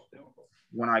myself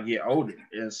when I get older.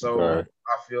 And so I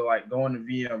feel like going to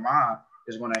VMI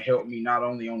is going to help me not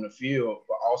only on the field,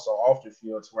 but also off the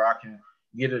field, to where I can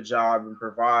get a job and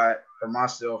provide for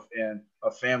myself and a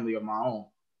family of my own.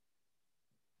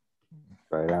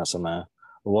 Right answer, man.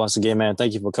 Well, once again, man,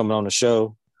 thank you for coming on the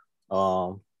show.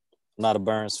 I'm not a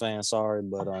Burns fan, sorry,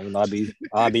 but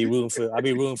I'll be rooting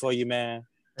for you, man.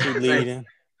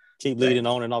 Keep leading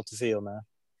on and off the field, man.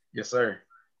 Yes, sir.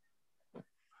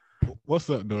 What's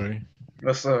up, Dorien?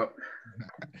 What's up?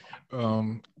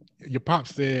 Your pop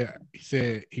said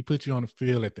he put you on the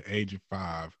field at the age of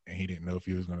 5 and he didn't know if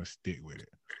you was going to stick with it.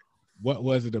 What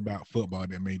was it about football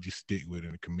that made you stick with it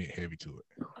and commit heavy to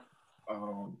it?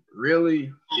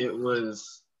 Really, it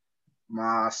was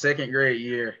my second grade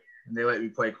year, and they let me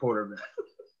play quarterback.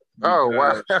 Oh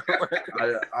wow!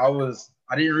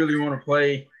 I didn't really want to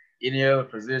play any other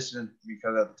position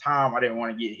because at the time I didn't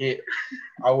want to get hit.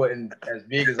 I wasn't as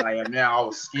big as I am now. I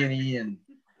was skinny and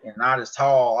not as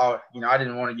tall. I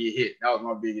didn't want to get hit. That was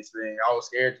my biggest thing. I was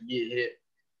scared to get hit.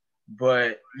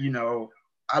 But,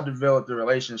 I developed a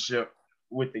relationship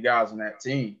with the guys on that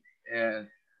team. And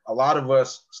a lot of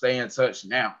us stay in touch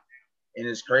now. And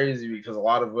it's crazy because a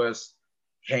lot of us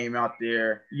came out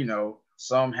there,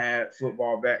 some had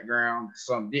football background,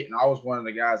 some didn't. I was one of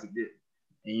the guys that didn't.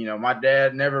 And, my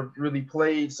dad never really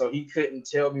played, so he couldn't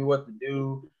tell me what to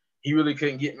do. He really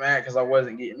couldn't get mad because I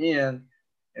wasn't getting in.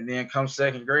 And then come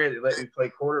second grade, they let me play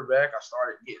quarterback. I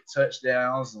started getting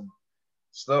touchdowns and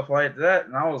stuff like that.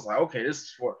 And I was like, okay, this is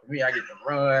sport for me. I get to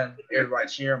run. Everybody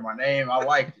cheering my name. I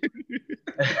like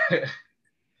it.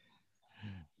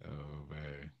 Oh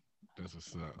man, that's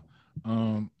what's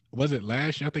up. Was it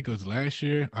last year? I think it was last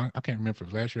year. I can't remember if it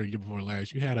was last year or the year before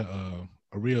last. You had a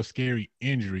real scary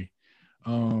injury.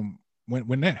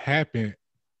 When that happened,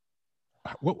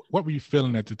 what were you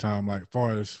feeling at the time, like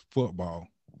far as football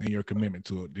and your commitment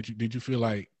to it? Did you feel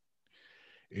like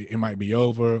it might be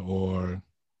over, or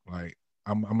like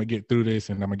I'm gonna get through this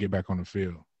and I'm gonna get back on the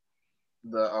field?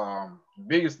 The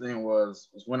biggest thing was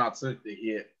when I took the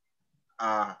hit,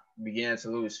 I began to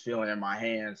lose feeling in my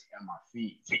hands and my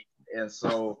feet. And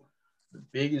so the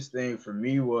biggest thing for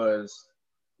me was,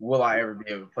 will I ever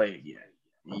be able to play again?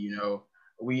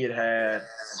 We had a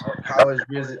college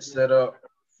visit set up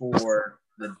for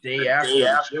the day after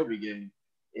the Shelby game.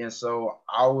 And so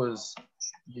I was,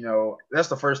 that's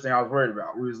the first thing I was worried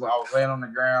about. I was laying on the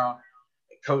ground.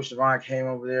 Coach Devon came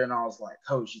over there, and I was like,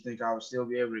 Coach, you think I would still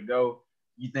be able to go?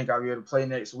 You think I'll be able to play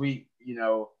next week?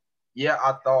 Yeah,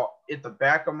 I thought at the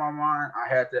back of my mind, I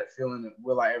had that feeling that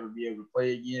will I ever be able to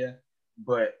play again?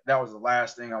 But that was the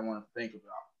last thing I wanted to think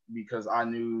about because I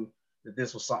knew that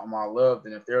this was something I loved.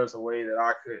 And if there was a way that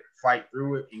I could fight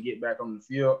through it and get back on the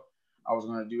field, I was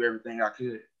going to do everything I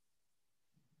could.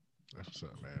 That's what's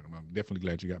up, man. I'm definitely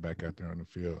glad you got back out there on the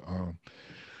field.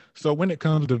 So when it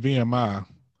comes to VMI,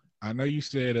 I know you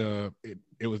said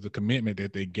it was the commitment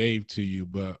that they gave to you,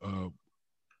 but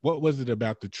what was it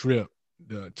about the trip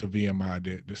to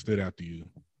VMI that stood out to you?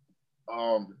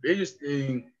 The biggest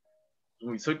thing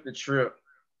when we took the trip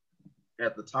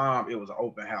at the time, it was an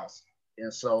open house.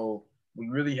 And so we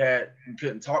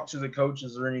couldn't talk to the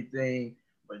coaches or anything,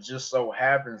 but just so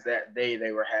happens that day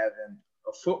they were having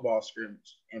a football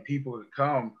scrimmage and people could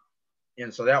come.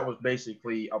 And so that was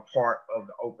basically a part of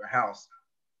the open house.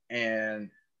 And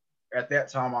at that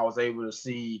time, I was able to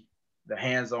see the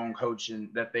hands-on coaching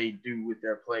that they do with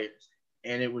their players.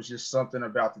 And it was just something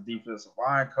about the defensive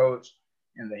line coach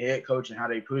and the head coach and how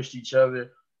they pushed each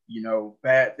other.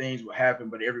 Bad things would happen,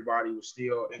 but everybody was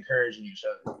still encouraging each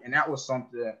other. And that was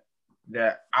something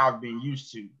that I've been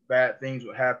used to. Bad things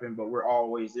would happen, but we're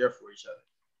always there for each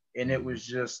other. And it was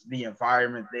just the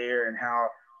environment there and how,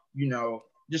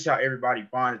 just how everybody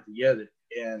bonded together.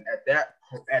 And at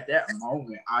that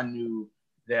moment, I knew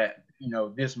that,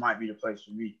 this might be the place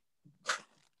for me.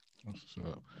 What's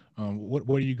up?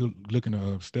 What are you looking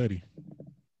to study?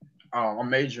 I'm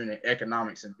majoring in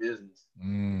economics and business.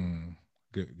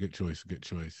 Good choice. Good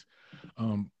choice.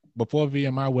 Before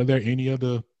VMI, were there any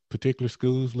other particular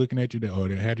schools looking at you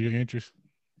that had your interest?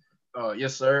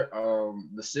 Yes, sir.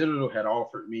 The Citadel had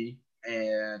offered me,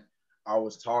 and I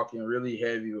was talking really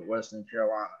heavy with Western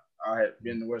Carolina. I had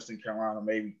been to Western Carolina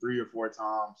maybe 3 or 4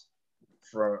 times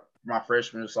for my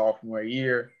freshman and sophomore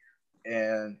year,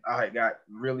 and I had got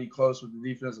really close with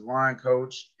the defensive line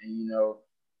coach, and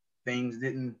things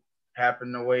didn't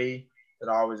happen the way that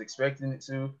I was expecting it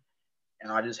to,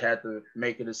 and I just had to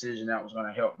make a decision that was going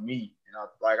to help me. And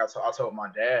I told my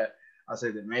dad, I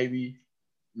said that maybe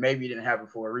it didn't happen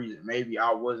for a reason. Maybe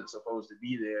I wasn't supposed to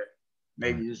be there.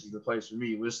 Maybe this is the place for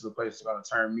me. This is the place that's going to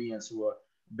turn me into a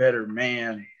better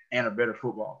man and a better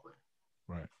football player.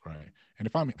 Right. And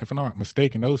if I'm not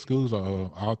mistaken, those schools are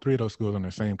all 3 of those schools in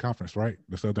the same conference, right?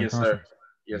 The Southern Conference. Sir.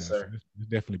 Yes, sir. So it's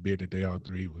definitely big that they all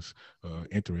 3 was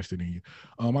interested in you.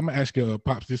 I'm gonna ask you,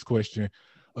 Pops, this question: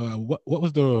 what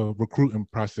was the recruiting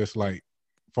process like,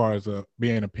 as far as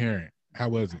being a parent? How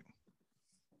was it?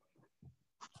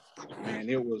 Man,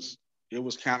 it was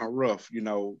kind of rough.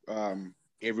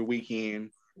 Every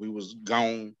weekend we was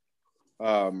gone,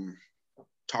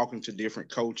 talking to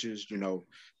different coaches.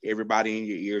 Everybody in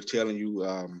your ear telling you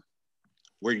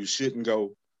where you shouldn't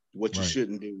go, what you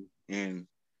shouldn't do. And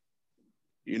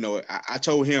I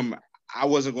told him I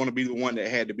wasn't going to be the one that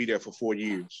had to be there for 4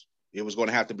 years. It was going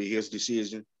to have to be his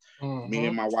decision. Me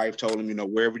and my wife told him,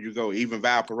 wherever you go, even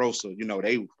Valparaiso,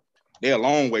 they're a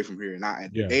long way from here,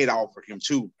 and they'd offered him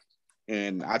too.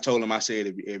 And I told him, I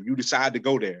said, if you decide to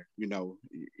go there,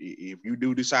 if you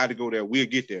do decide to go there, we'll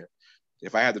get there.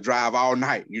 If I had to drive all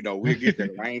night, we'll get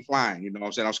there. I ain't flying, what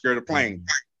I'm saying? I'm scared of planes.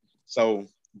 So,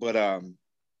 but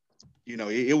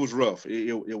it was rough.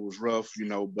 It was rough,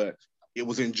 but it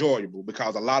was enjoyable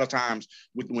because a lot of times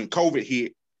when COVID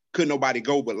hit, couldn't nobody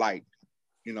go but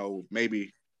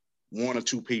maybe one or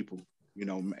two people,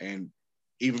 and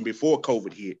even before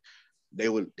COVID hit, they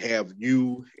would have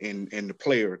you and the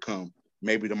player come.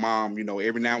 Maybe the mom,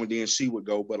 every now and then she would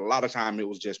go, but a lot of time it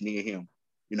was just me and him.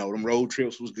 Them road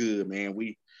trips was good, man.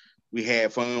 We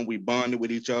had fun. We bonded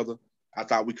with each other. I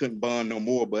thought we couldn't bond no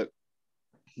more, but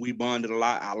we bonded a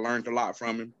lot. I learned a lot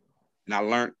from him, and I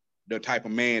learned the type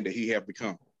of man that he have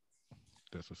become.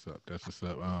 That's what's up. That's what's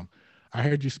up. I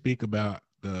heard you speak about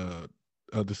the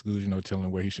other schools, telling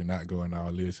where he should not go and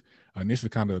all this. And this is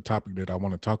kind of a topic that I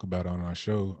want to talk about on our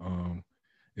show.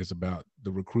 It's about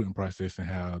the recruiting process and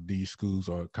how these schools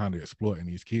are kind of exploiting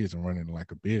these kids and running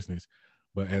like a business.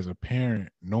 But as a parent,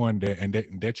 knowing that, and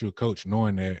that you're a coach,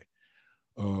 knowing that,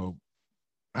 how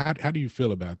do you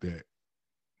feel about that?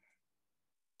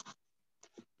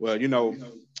 Well,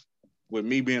 with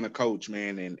me being a coach,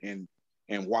 man, and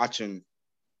watching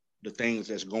the things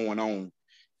that's going on,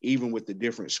 even with the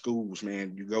different schools,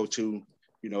 man, you go to,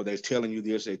 they're telling you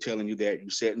this, they're telling you that. You're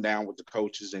sitting down with the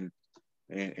coaches and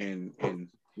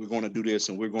we're going to do this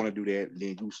and we're going to do that. And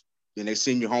then they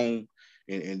send you home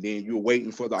and then you're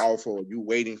waiting for the offer, or you're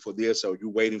waiting for this, or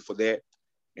you're waiting for that,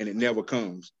 and it never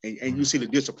comes. And you see the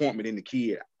disappointment in the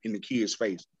kid's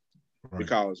face. Right.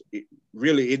 Because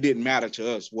it didn't matter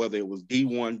to us whether it was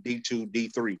D1, D2,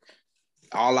 D3.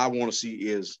 All I want to see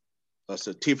is a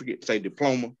certificate, say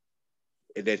diploma,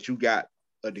 and that you got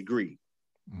a degree.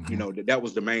 That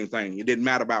was the main thing. It didn't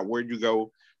matter about where you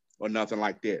go or nothing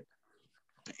like that.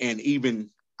 And even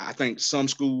I think some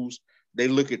schools, they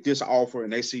look at this offer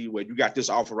and they see, well, you got this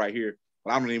offer right here,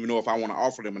 but I don't even know if I want to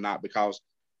offer them or not because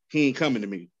he ain't coming to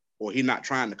me or he's not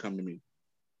trying to come to me.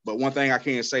 But one thing I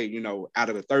can say, out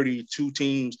of the 32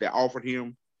 teams that offered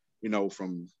him,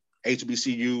 from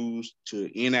HBCUs to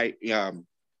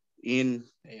NAIA,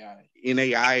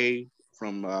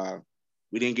 from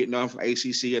we didn't get nothing from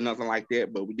ACC or nothing like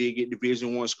that, but we did get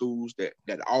Division I schools that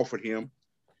offered him.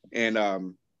 And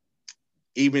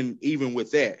even with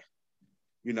that,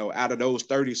 out of those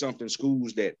 30-something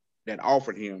schools that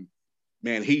offered him,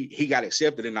 man, he got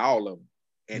accepted in all of them.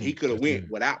 And he could have went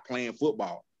without playing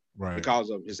football. Right. Because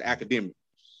of his academics.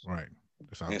 Right.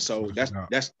 And so that's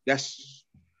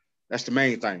the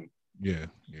main thing. Yeah.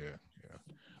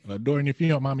 Dorien, if you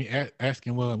don't mind me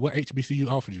asking, what HBCU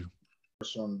offered you?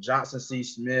 From Johnson C.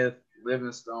 Smith,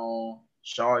 Livingstone,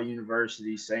 Shaw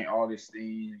University, St.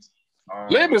 Augustine.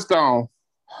 Livingstone.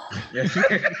 Yes,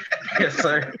 yes,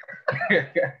 sir.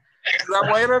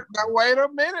 Now wait a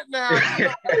minute now.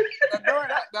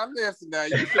 Now listen now.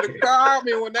 You should have called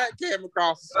me when that came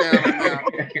across the sound.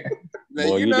 Now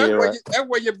boy, that's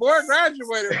where your boy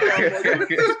graduated from.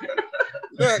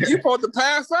 Look, you supposed to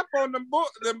pass up on them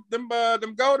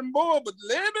golden bull, but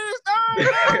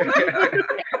Livingstone.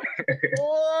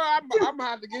 Boy, I'm gonna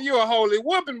have to give you a holy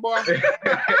whooping, boy.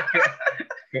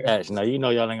 Actually, now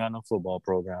y'all ain't got no football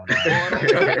program.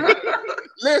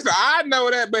 Listen, I know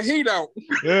that, but he don't.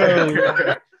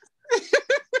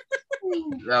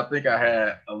 I think I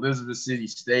had Elizabeth City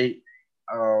State,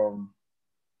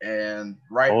 and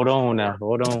right. Hold on.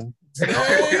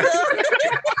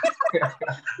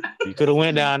 You could have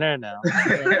went down there now.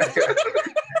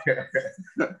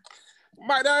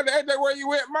 Mike, ain't that where you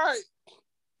went, Mike?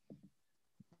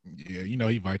 Yeah,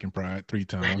 he Viking pride 3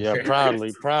 times. Yeah,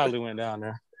 proudly went down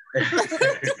there.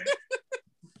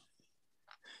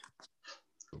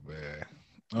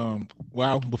 Man.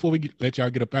 Well, before we let y'all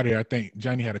get up out of here, I think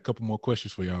Johnny had a couple more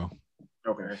questions for y'all.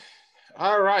 Okay.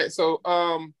 All right. So,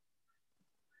 want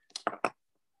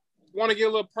to get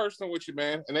a little personal with you,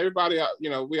 man. And everybody,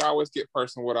 we always get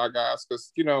personal with our guys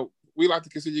because, we like to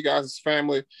consider you guys as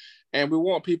family, and we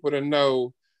want people to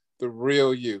know the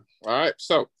real you. All right.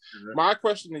 So, my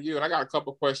question to you, and I got a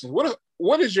couple questions.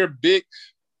 What is your big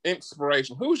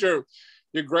inspiration? Who's your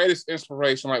greatest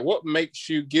inspiration? Like, what makes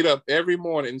you get up every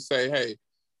morning and say, hey,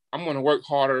 I'm going to work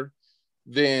harder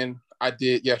than I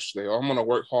did yesterday, or I'm going to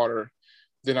work harder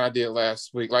than I did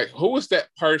last week? Like, who is that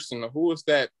person, or who is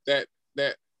that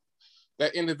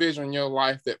individual in your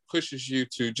life that pushes you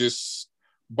to just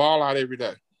ball out every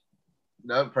day?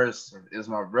 That person is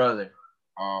my brother.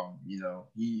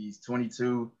 He's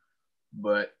 22,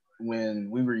 but when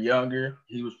we were younger,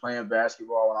 he was playing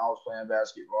basketball when I was playing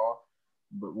basketball.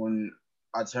 But when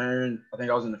I think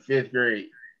I was in the 5th grade,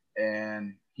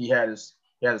 and he had his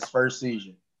first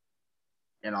seizure,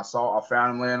 and I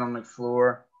found him laying on the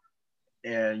floor,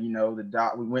 and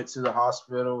we went to the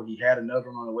hospital. He had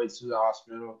another one on the way to the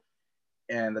hospital,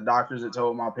 and the doctors had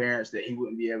told my parents that he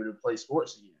wouldn't be able to play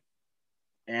sports again.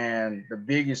 And the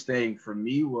biggest thing for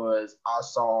me was I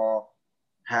saw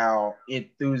how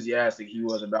enthusiastic he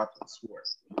was about the sport.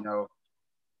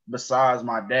 Besides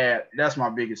my dad, that's my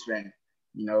biggest fan.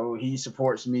 He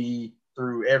supports me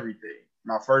through everything.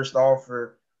 My first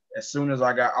offer, as soon as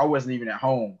I wasn't even at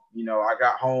home. I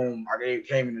got home,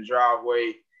 came in the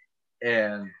driveway,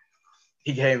 and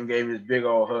he came and gave me this big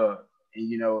old hug.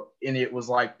 And it was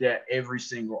like that every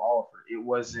single offer. It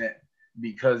wasn't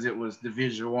because it was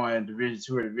Division I, Division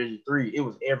II, or Division III. It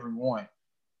was every one.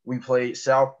 We played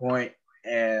South Point,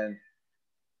 and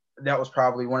that was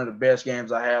probably one of the best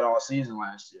games I had all season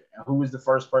last year. And who was the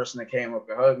first person that came up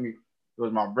and hugged me? It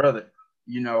was my brother.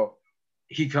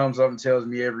 He comes up and tells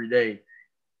me every day,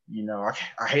 I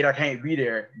hate I can't be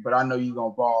there, but I know you're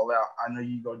going to ball out. I know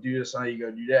you're going to do this. I know you're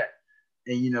going to do that.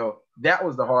 And, that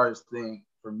was the hardest thing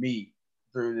for me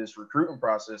through this recruiting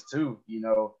process too.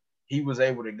 He was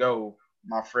able to go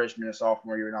my freshman and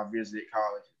sophomore year, and I visited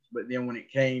colleges. But then when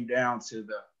it came down to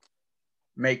the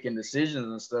making decisions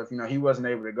and stuff, he wasn't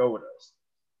able to go with us.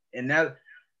 And that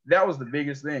was the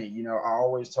biggest thing. I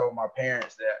always told my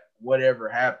parents that whatever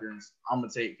happens, I'm going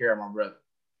to take care of my brother.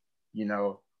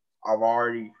 I've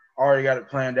already got it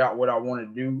planned out what I want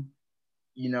to do,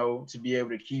 to be able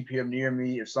to keep him near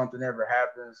me if something ever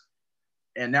happens.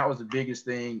 And that was the biggest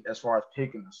thing as far as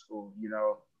picking the school,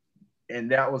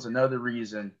 And that was another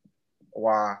reason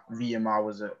why VMI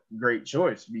was a great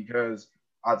choice, because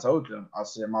I told them, I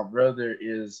said, my brother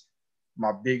is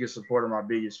my biggest supporter, my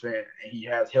biggest fan, and he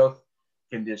has health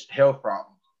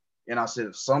problems. And I said,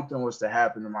 if something was to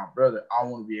happen to my brother, I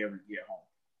want to be able to get home.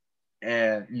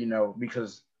 And,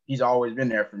 because he's always been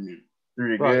there for me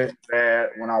through the good, bad,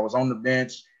 when I was on the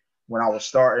bench, when I was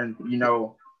starting,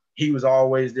 he was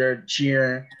always there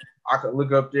cheering. I could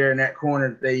look up there in that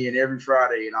corner they in every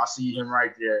Friday, and I see him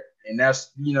right there. And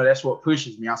that's what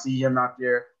pushes me. I see him out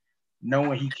there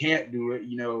knowing he can't do it.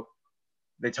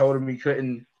 They told him he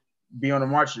couldn't be on the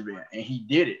marching band, and he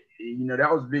did it. And,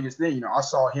 that was the biggest thing. I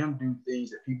saw him do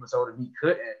things that people told him he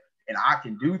couldn't, and I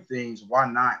can do things. Why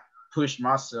not push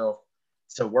myself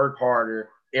to work harder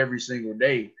every single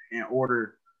day in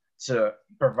order to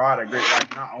provide a great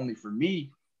life, not only for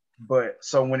me, but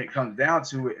so when it comes down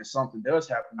to it and something does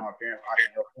happen to my parents, I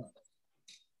can help them.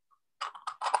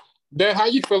 Dad, how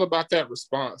you feel about that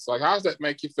response? Like, how does that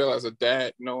make you feel as a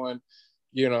dad, knowing,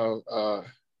 your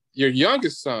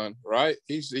youngest son, right?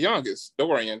 He's the youngest,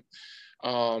 Dorien,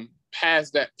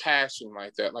 has that passion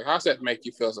like that. Like, how does that make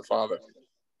you feel as a father?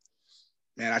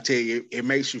 Man, I tell you, it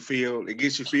makes you feel, it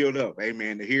gets you filled up, hey,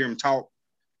 man, to hear him talk.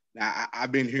 Now,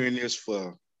 I've been hearing this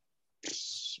for,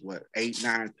 8,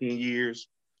 9, 10 years,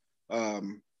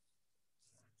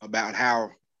 about how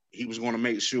he was going to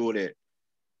make sure that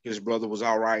his brother was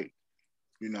all right.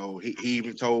 He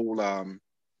even told,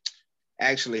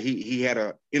 actually, he had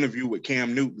an interview with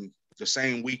Cam Newton the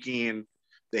same weekend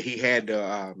that he had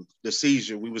the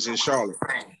seizure. We was in Charlotte.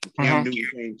 Cam Newton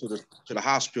came to the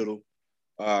hospital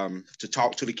to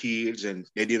talk to the kids, and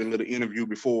they did a little interview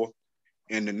before,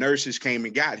 and the nurses came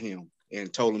and got him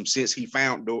and told him since he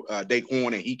found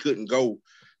Daquan and he couldn't go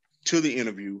to the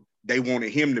interview, they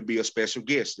wanted him to be a special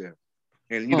guest there.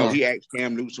 And, he asked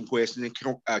Cam Newton some questions,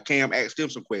 and Cam asked him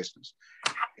some questions.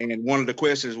 And one of the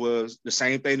questions was the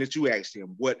same thing that you asked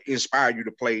him: what inspired you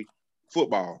to play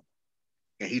football?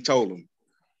 And he told him,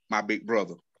 my big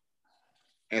brother.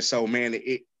 And so, man,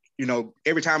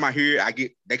 every time I hear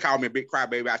it, they call me a big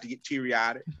crybaby. I have to get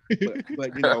teary-eyed.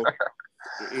 But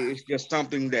it's just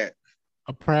something that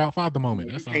a proud father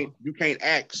moment. You can't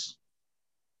ask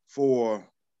for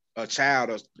a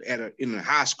child in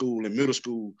high school and middle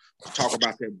school to talk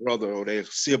about their brother or their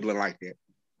sibling like that.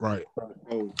 Right.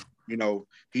 So,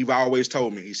 he always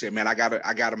told me, he said, man, I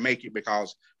gotta make it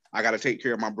because I gotta take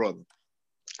care of my brother.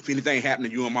 If anything happened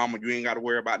to you and mama, you ain't gotta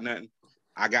worry about nothing.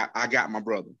 I got my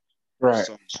brother. Right.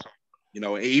 So,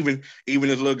 even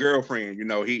his little girlfriend,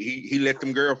 he let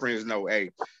them girlfriends know,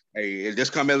 hey, it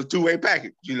just come as a two-way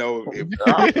package.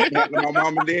 If my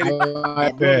mom and daddy,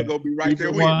 my brother gonna be right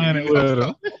there with me.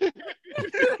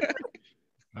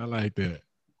 I like that.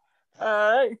 All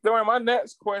right, Dorien, my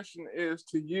next question is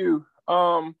to you.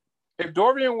 If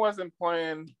Dorien wasn't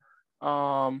playing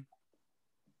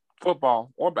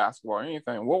football or basketball or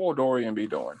anything, what would Dorien be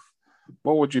doing?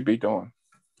 What would you be doing?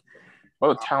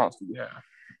 What talents do you have?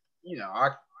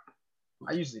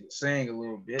 I used to sing a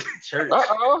little bit in church.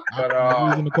 Uh-oh. But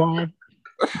Who's in the choir?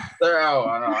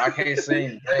 I can't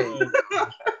sing.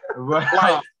 But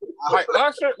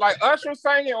like Usher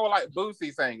singing or like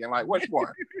Boosie singing? Like which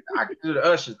one? I could do the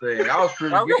Usher thing. I was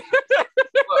pretty good.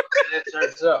 That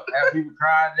church up, have people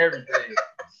crying and everything.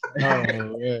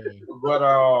 Oh, yeah. But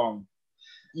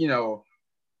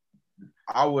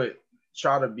I would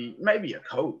try to be maybe a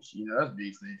coach. That's a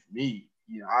big thing for me.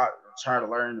 I try to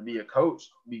learn to be a coach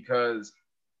because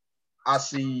I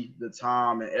see the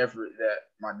time and effort that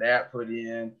my dad put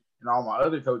in and all my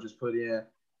other coaches put in.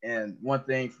 And one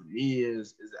thing for me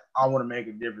is that I want to make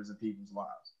a difference in people's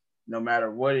lives. No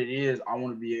matter what it is, I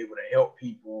want to be able to help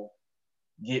people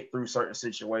get through certain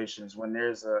situations. When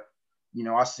there's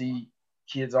I see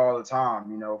kids all the time,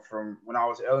 from when I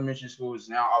was in elementary school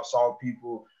to now, I saw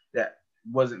people that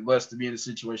wasn't blessed to be in the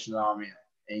situation that I'm in.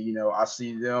 And, I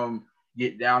see them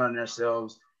get down on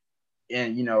themselves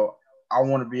and, I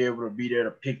want to be able to be there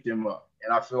to pick them up.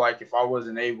 And I feel like if I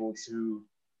wasn't able to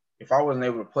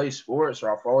play sports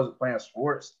or if I wasn't playing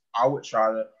sports, I would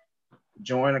try to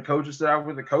join a coaching staff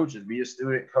with the coaches, be a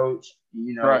student coach,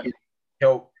 Right.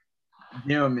 help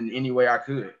them in any way I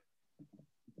could.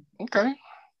 Okay.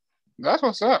 That's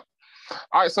what's up.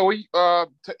 All right, so we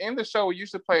to end the show, we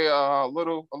used to play a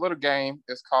little game.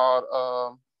 It's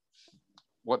called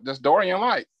what does Dorien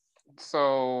like?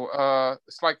 So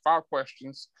it's like 5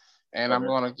 questions, and I'm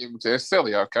gonna give it to it's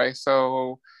silly, okay?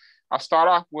 So I'll start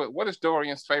off with what is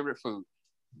Dorien's favorite food?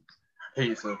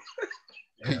 Pizza.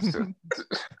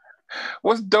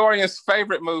 What's Dorien's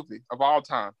favorite movie of all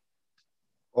time?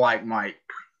 Like Mike.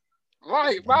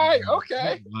 Like Mike,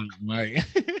 okay. Mike.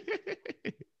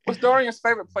 What's Dorien's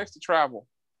favorite place to travel?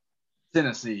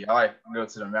 Tennessee. I like to go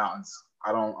to the mountains.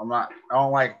 I don't like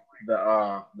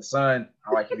the sun.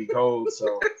 I like to be cold,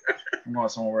 so I'm going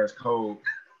somewhere where it's cold.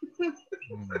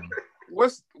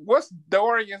 What's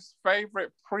Dorien's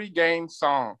favorite pregame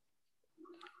song?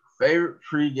 Favorite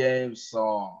pregame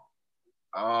song?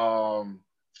 To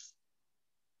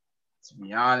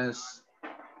be honest,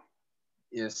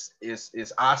 it's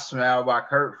I Smile by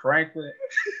Kirk Franklin.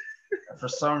 For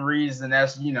some reason,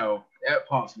 that's that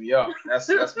pumps me up. That's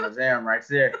my jam right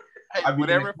there. Hey, I be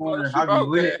whatever corner, I be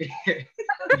lit.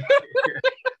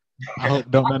 I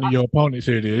hope none of your opponents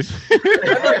hear this.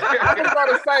 I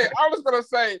was gonna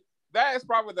say that is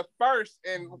probably the first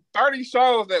in 30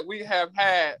 shows that we have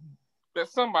had that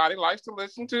somebody likes to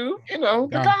listen to, the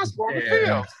gospel on the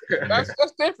field. That's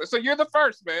different. So you're the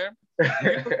first, man.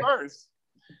 You're the first.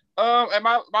 And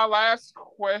my last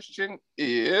question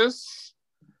is,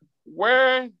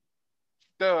 I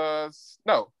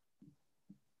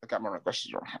got my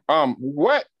questions wrong.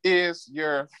 What is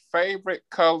your favorite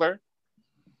color?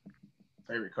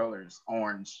 Favorite color is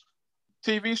orange.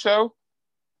 TV show?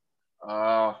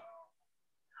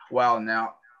 Wild 'N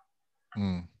Out.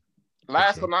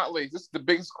 Last but not least, this is the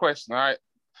biggest question, all right?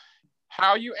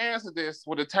 How you answer this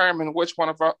will determine which one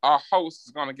of our hosts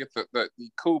is going to get the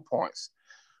cool points.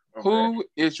 Okay. Who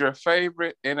is your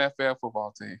favorite NFL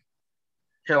football team?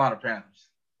 Carolina Panthers.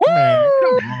 Man,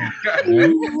 come on. Got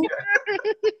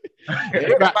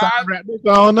to wrap this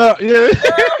on up, yeah.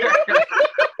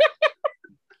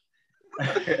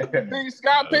 See,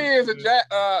 Scott P is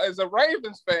a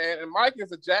Ravens fan, and Mike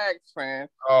is a Jags fan,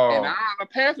 and I'm a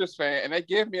Panthers fan, and they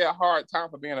give me a hard time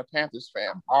for being a Panthers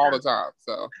fan all the time.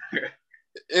 So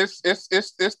it's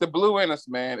the blue in us,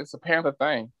 man. It's a Panther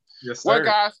thing. Yes, sir. Well,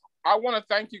 guys, I want to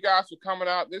thank you guys for coming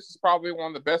out. This is probably one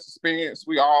of the best experiences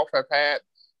we all have had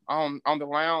on the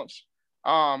lounge.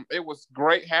 It was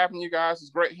great having you guys. It's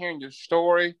great hearing your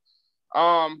story.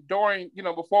 Dorien,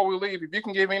 before we leave, if you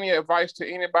can give any advice to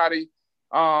anybody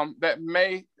that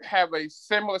may have a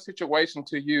similar situation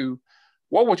to you,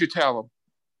 what would you tell them?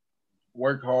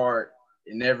 Work hard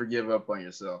and never give up on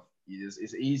yourself.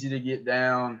 It's easy to get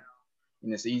down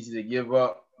and it's easy to give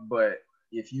up, but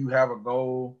if you have a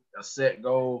goal, a set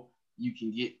goal, you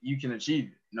can achieve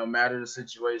it. No matter the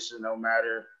situation, no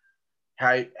matter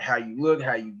how you look,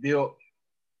 how you built,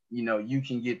 you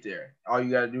can get there. All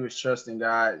you got to do is trust in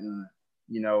God and,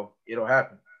 it'll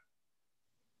happen.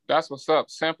 That's what's up.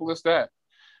 Simple as that.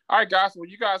 All right, guys. Well,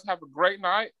 you guys have a great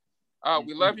night.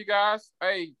 We love you guys.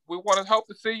 Hey, we want to hope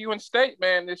to see you in state,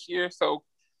 man, this year. So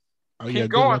keep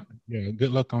going.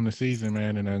 Good luck on the season,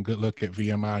 man, and good luck at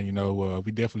VMI.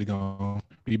 We definitely gonna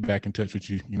be back in touch with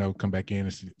you. Come back in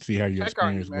and see how your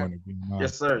experience going.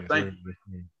 Yes, sir. Thank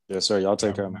you. Yes, sir. Y'all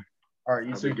take care, man. All right,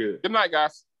 you too. Good night,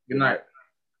 guys. Good night.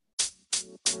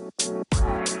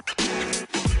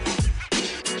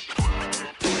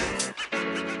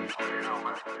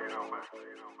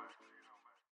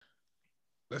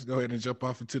 let's go ahead and jump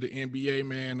off into the NBA,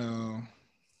 man.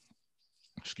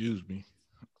 Excuse me.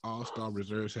 All-star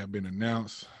reserves have been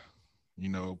announced. You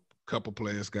know, a couple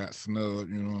players got snubbed,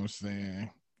 you know what I'm saying?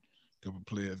 A couple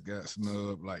players got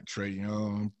snubbed, like Trey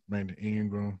Young, Brandon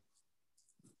Ingram,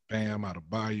 Bam out of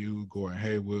Bayou, Gordon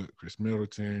Hayward, Chris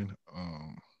Middleton.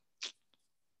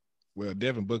 Well,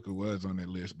 Devin Booker was on that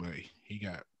list, but he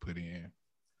got put in.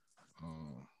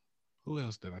 Who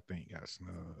else did I think got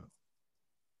snubbed?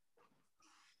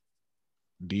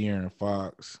 De'Aaron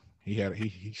Fox.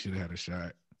 He should have had a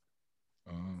shot.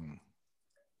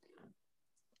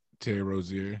 Terry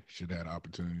Rozier should have had an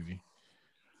opportunity.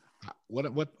 What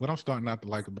I'm starting not to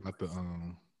like about the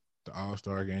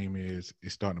All-Star game is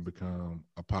it's starting to become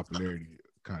a popularity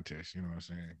contest. You know what I'm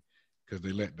saying? Because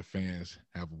they let the fans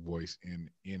have a voice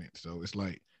in it. So it's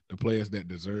like the players that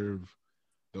deserve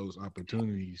those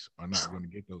opportunities are not going to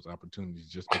get those opportunities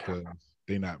just because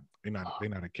they're not a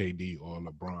KD or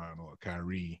LeBron or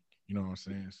Kyrie. You know what I'm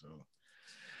saying? So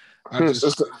I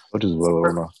just on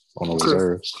the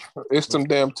reserves. It's them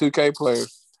damn 2K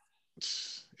players.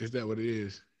 Is that what it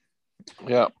is?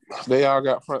 Yeah, they all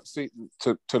got front seat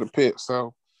to the pit.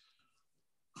 So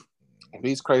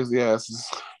these crazy asses,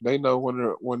 they know when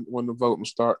the voting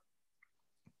start.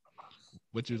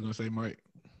 What you was gonna say, Mike?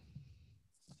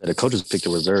 The coaches picked the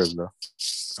reserves, though.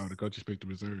 Oh, the coaches picked the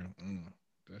reserve.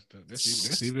 That's tough.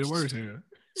 That's even worse here.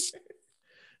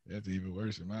 That's even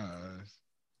worse in my eyes.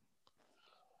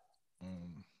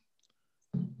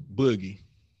 Boogie,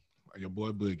 your boy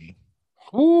Boogie.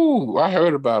 Ooh, I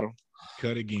heard about him.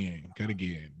 Cut again.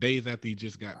 Days after he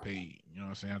just got paid. You know what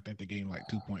I'm saying? I think they gave him like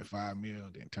 $2.5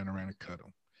 million, then turn around and cut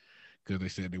him because they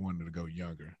said they wanted to go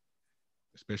younger,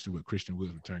 especially with Christian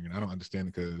Woods returning. I don't understand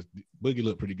it because Boogie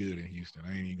looked pretty good in Houston.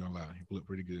 I ain't even gonna lie. He looked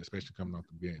pretty good, especially coming off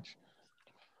the bench.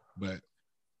 But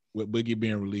with Boogie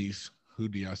being released, who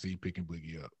do y'all see picking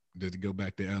Boogie up? Does he go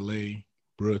back to LA,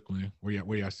 Brooklyn? Where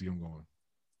y'all see him going?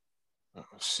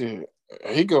 Shit.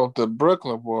 He go to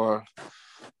Brooklyn, boy.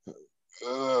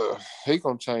 He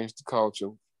gonna change the culture.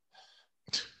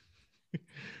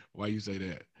 Why you say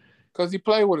that? Because he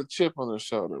played with a chip on his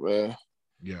shoulder, man.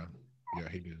 Yeah,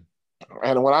 he did.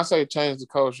 And when I say change the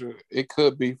culture, it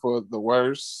could be for the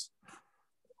worse.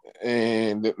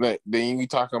 And then you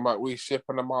talking about we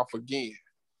shipping them off again.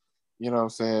 You know what I'm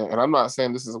saying? And I'm not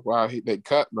saying this is why they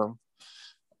cut them.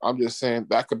 I'm just saying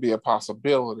that could be a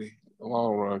possibility in the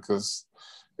long run because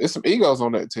there's some egos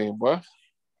on that team, boy.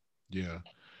 Yeah.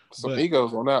 Some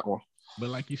egos on that one. But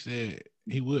like you said,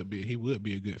 he would be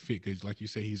a good fit because, like you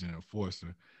say, he's an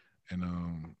enforcer,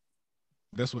 and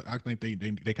that's what I think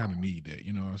they kind of need that.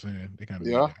 You know what I'm saying? They kind of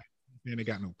need that. And they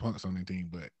got no punks on their team,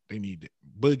 but they need that.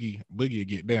 Boogie will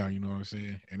get down. You know what I'm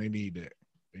saying? And they need that.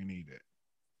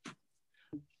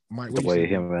 Mike, the way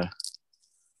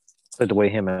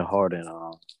him and Harden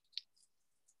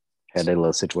had that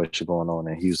little situation going on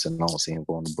in Houston. I don't see him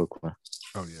going to Brooklyn.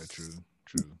 Oh yeah, true.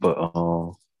 But I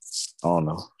don't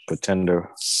know.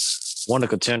 One of the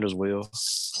contenders will.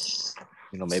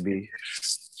 You know, maybe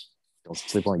don't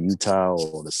sleep on Utah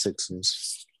or the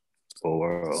Sixers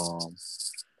or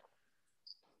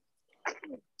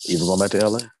even going back to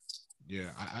LA. Yeah,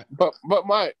 but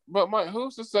Mike,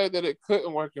 who's to say that it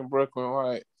couldn't work in Brooklyn?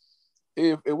 Like,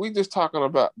 if we talking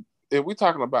about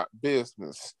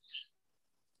business,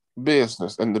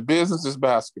 and the business is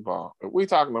basketball. If we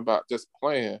talking about just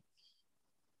playing,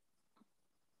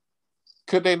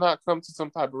 could they not come to some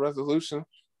type of resolution?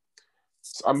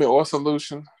 Or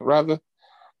solution rather.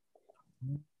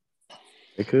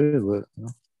 They could, but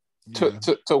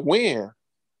to win.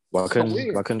 Why couldn't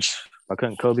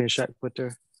Kobe and Shaq put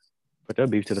their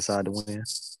beef to the side to win?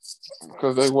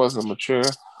 Because they wasn't mature.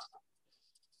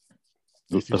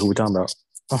 Look who we talking about.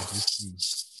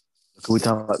 Who we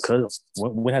talking about?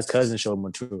 When has Cousins showed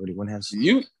maturity? When has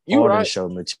you Harden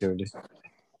showed maturity?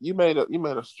 You made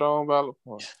a strong valid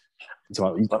point.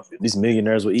 These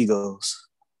millionaires with egos.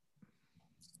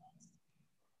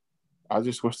 I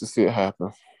just wish to see it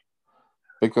happen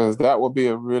because that would be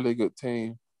a really good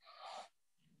team.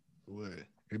 It would.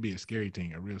 It'd be a scary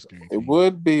team, a real scary team. It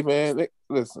would be, man.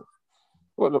 Listen.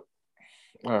 All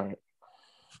right.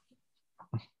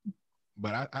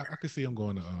 But I could see him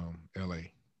going to LA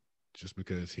just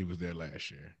because he was there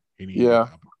last year. He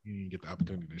didn't get the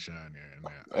opportunity to shine there.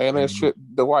 And they stripped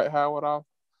Dwight Howard off.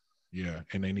 Yeah,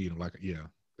 and they need him.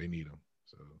 They need him.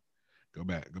 So go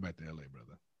back to LA,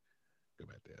 brother. Go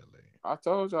back to LA. I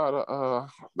told y'all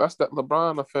that's that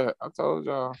LeBron effect. I told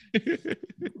y'all.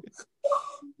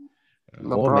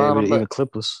 Or maybe even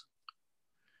Clippers.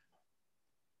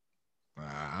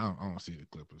 I don't see the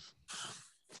Clippers.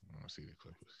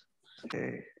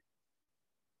 Hey.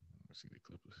 Let's see the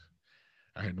Clippers.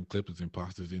 I had them Clippers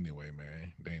imposters anyway,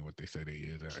 man. They ain't what they say they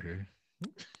is out here.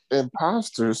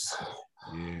 Imposters.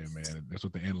 Yeah, man. That's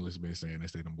what the analysts been saying. They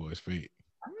say them boys fake.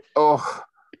 Oh.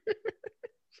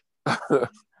 Yeah.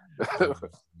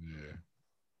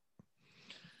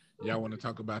 Y'all want to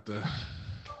talk about the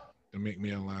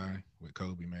McMill line with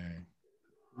Kobe, man?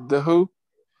 The who?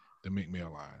 The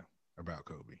McMill line about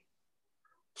Kobe.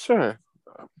 Sure.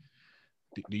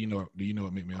 Do you know what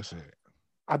McMill said?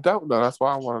 I don't know. That's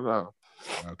why I want to know.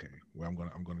 Okay. Well, I'm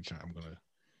gonna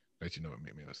let you know what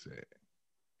McMill said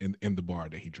in the bar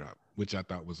that he dropped, which I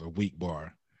thought was a weak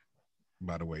bar,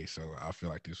 by the way. So I feel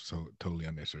like this was so totally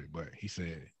unnecessary. But he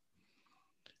said,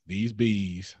 "These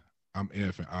bees I'm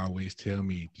effing always tell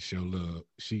me to show love.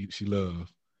 She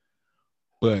love,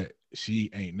 but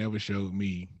she ain't never showed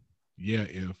me. Yeah,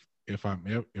 if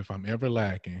I'm ever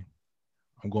lacking,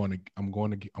 I'm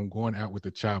going out with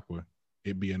the chopper.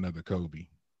 It'd be another Kobe.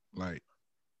 Like,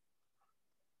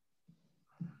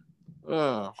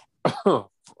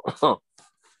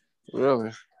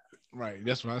 really? Right.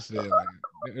 That's what I said.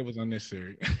 Like, it was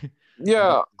unnecessary.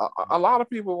 Yeah, a lot of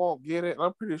people won't get it.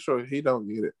 I'm pretty sure he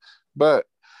don't get it, but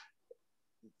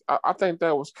I think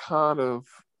that was kind of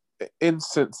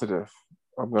insensitive.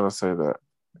 I'm gonna say that.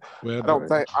 Well,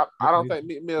 I don't think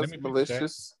Meek Mill's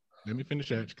malicious. Let me finish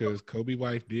that because Kobe's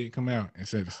wife did come out and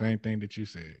said the same thing that you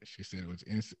said. She said it was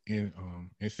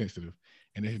insensitive,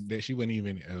 and that she wasn't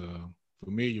even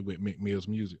familiar with McMill's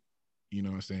music. You know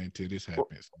what I'm saying? Till this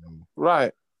happens.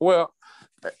 Right. Well,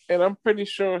 and I'm pretty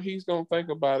sure he's gonna think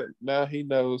about it now. He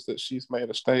knows that she's made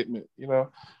a statement. You know,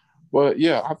 but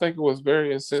yeah, I think it was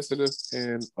very insensitive,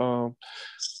 and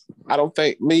I don't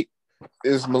think Meek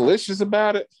is malicious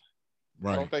about it.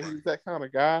 Right. I don't think he's that kind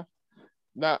of guy.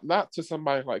 Not to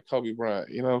somebody like Kobe Bryant.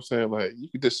 You know what I'm saying? Like, you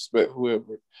can disrespect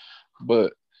whoever,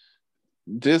 but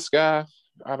this guy,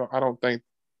 I don't think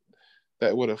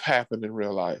that would have happened in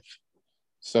real life.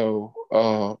 So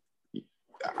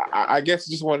I guess it's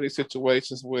just one of these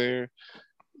situations where,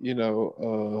 you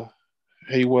know,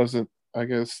 he wasn't, I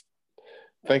guess,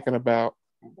 thinking about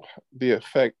the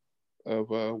effect of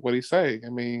what he's saying. I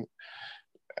mean,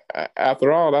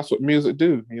 after all, that's what music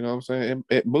do. You know what I'm saying?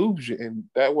 It moves you, and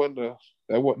that wasn't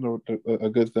a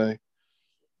good thing.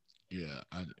 Yeah,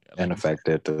 and the fact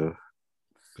that go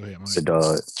ahead, said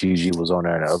Gigi was on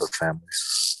there and the other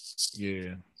families.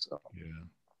 Yeah. So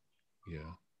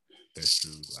yeah, that's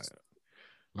true.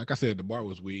 Like I said, the bar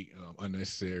was weak,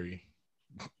 unnecessary.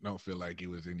 Don't feel like it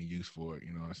was any use for it.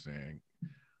 You know what I'm saying?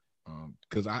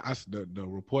 Because the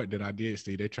report that I did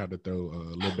see, they tried to throw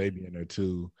a little baby in there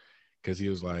too, because he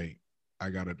was like, I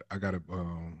got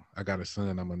a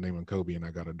son, I'm gonna name him Kobe, and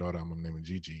I got a daughter, I'm gonna name him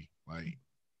Gigi. Like,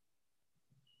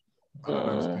 I don't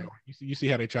understand. You see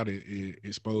how they try to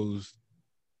expose,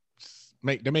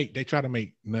 they try to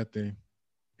make nothing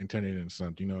and turn it into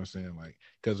something. You know what I'm saying? Like,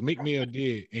 because Meek Mill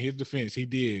did, in his defense, he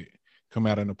did come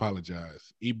out and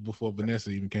apologize even before Vanessa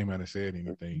even came out and said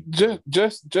anything.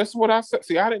 Just what I said.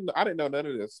 See, I didn't know none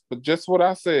of this, but just what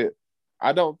I said.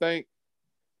 I don't think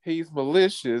he's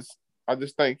malicious. I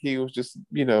just think he was just,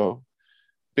 you know,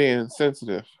 being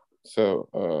sensitive.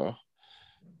 So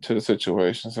to the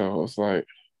situation. So it's like,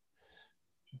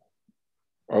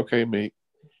 okay, Meek.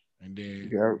 And then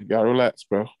you gotta relax,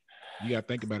 bro. You gotta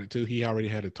think about it too. He already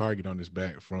had a target on his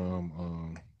back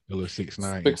from the little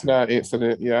 6ix9ine 6ix9ine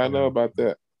incident. Yeah, I know about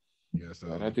that. Yeah, so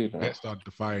that started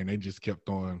the fire, and they just kept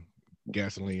throwing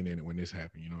gasoline in it when this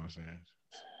happened. You know what I'm saying?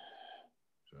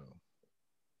 So,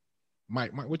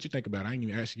 Mike, what you think about it? I didn't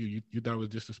even ask you. You thought it was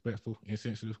disrespectful,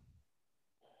 insensitive?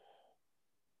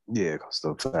 Yeah, because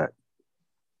the fact,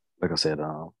 like I said,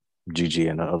 Gigi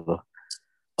and the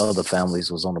other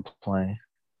families was on the plane.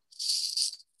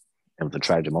 It was a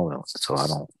tragic moment, so I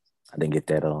didn't get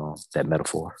that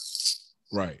metaphor.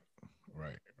 Right.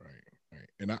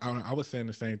 And I was saying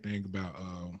the same thing about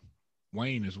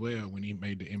Wayne as well when he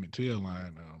made the Emmett Till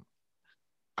line.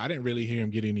 I didn't really hear him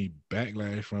get any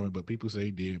backlash from it, but people say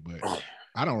he did. But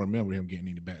I don't remember him getting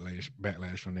any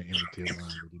backlash from that Emmett Till line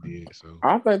that he did. So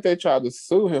I think they tried to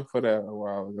sue him for that a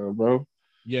while ago, bro.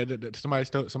 Yeah, somebody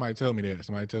told me that.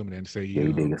 Somebody told me that and say he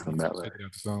did get some backlash. Take it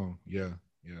out the song. Yeah.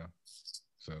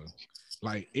 So,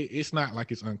 like, it's not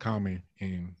like it's uncommon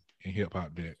in hip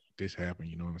hop that this happened.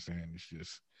 You know what I'm saying? It's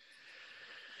just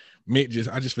Mick.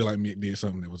 I just feel like Mick did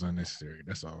something that was unnecessary.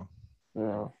 That's all.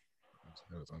 Yeah,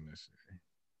 that was unnecessary.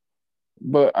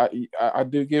 But I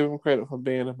do give him credit for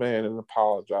being a man and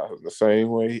apologizing the same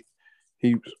way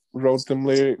he wrote them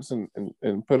lyrics and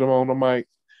put them on the mic.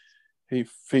 He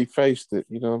faced it.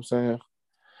 You know what I'm saying?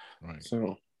 Right.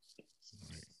 So.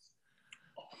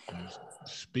 Right.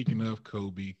 speaking of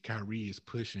Kobe, Kyrie is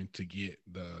pushing to get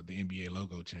the NBA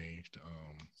logo changed.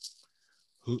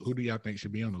 Who do y'all think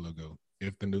should be on the logo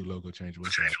if the new logo change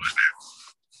was to happen?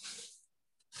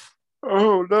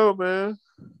 Oh no, man.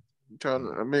 You talking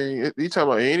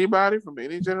about anybody from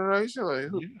any generation? Like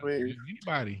who?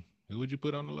 Anybody. Who would you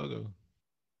put on the logo?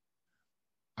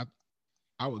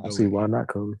 I would go. I see why not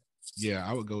Kobe. Yeah,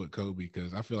 I would go with Kobe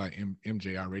because I feel like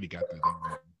MJ already got the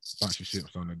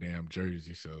sponsorships on the damn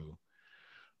jersey, so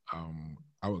I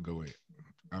would go with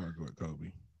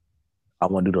Kobe. I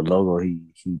want to do the logo he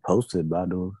posted, but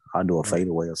I'll do a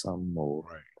fadeaway or something, or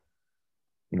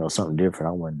something different.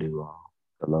 I want to do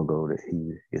the logo that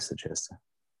he is suggesting.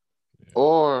 Yeah.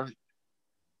 Or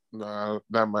no,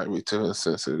 that might be too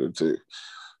insensitive too,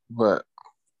 but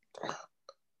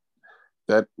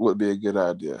that would be a good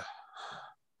idea.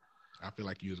 I feel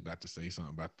like you was about to say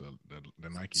something about the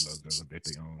Nike logo that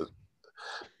they own.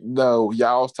 No,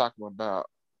 y'all was talking about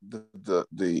the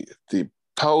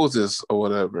poses or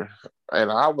whatever,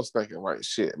 and I was thinking like,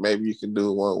 shit, maybe you can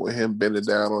do one with him bending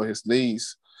down on his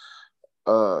knees.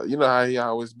 You know how he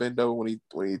always bend over when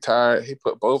he tired. He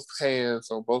put both hands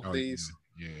on both knees.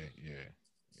 Yeah.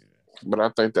 But I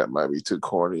think that might be too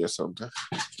corny or something.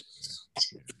 Yeah.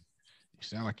 You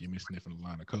sound like you're sniffing a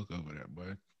line of coke over there,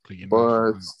 boy.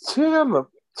 But chill.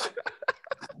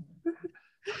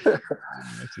 Y'all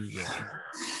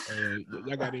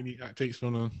got any hot takes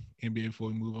from the NBA before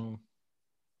we move on?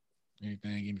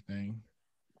 Anything?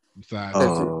 Besides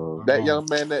that young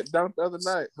man that dunked the other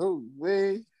night.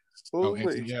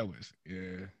 Anthony Edwards.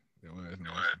 Yeah, that was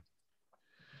nice.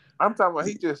 I'm talking about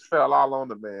he just fell all on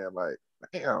the man. Like,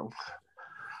 damn.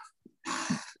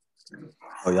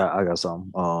 Oh yeah, I got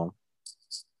something.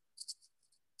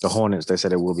 The Hornets, they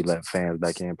said they will be letting fans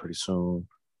back in pretty soon.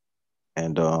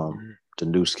 And the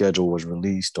new schedule was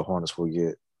released. The Hornets will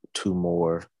get 2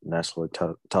 more nationally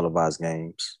televised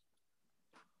games.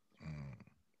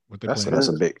 That's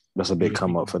a big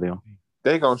come up for them.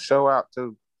 They gonna show out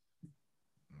too.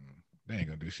 They ain't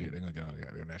gonna do shit. They gonna get on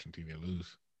their national TV and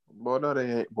lose. Boy, no,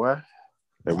 they ain't. Boy,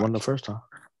 they won the first time.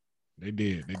 They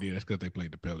did. That's because they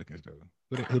played the Pelicans though.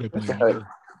 Who they playing?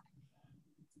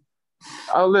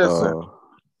 Oh, listen.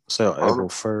 So April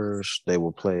 1st, they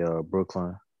will play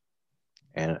Brooklyn.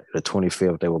 And the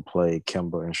 25th, they will play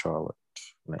Kemba in Charlotte.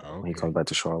 When he comes back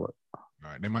to Charlotte. All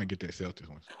right. They might get that Celtics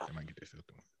one.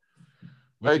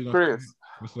 Hey, Chris.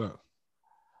 What's up?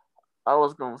 I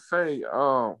was going to say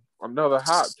another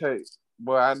hot take.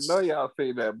 Boy, I know y'all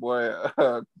seen that boy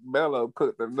Melo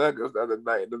cooked the Nuggets the other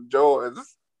night, them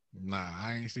Jordans. Nah,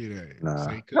 I ain't see that.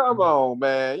 Nah. Come on,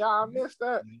 man. Y'all missed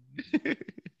that?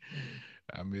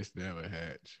 I missed that with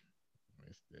Hatch.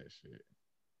 Missed that shit.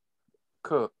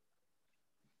 Cook.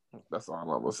 That's all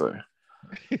I'm gonna say.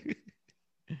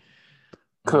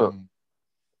 Cook.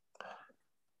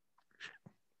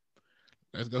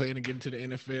 Let's go ahead and get into the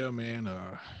NFL, man.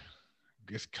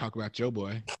 Let's talk about your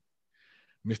boy,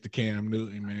 Mr. Cam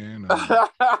Newton, man.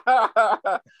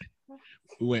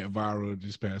 Who went viral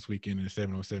this past weekend in the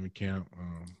 707 camp.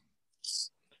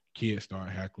 Kids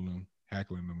started heckling him,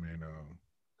 and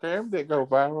Cam didn't go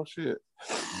viral. Shit.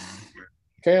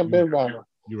 Cam been viral.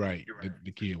 You're right.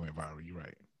 The kid went viral. You're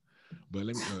right. But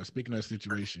let me speaking of the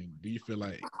situation, do you feel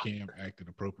like Cam acted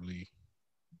appropriately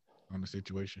on the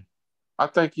situation? I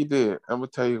think he did. I'm gonna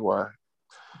tell you why.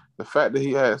 The fact that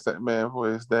he asked that man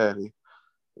for his daddy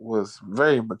was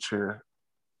very mature.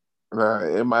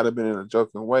 It might have been in a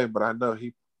joking way, but I know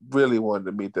he really wanted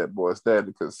to meet that boy's daddy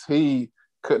because he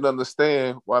couldn't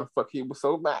understand why the fuck he was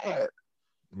so mad.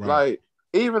 Right. Like,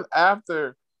 even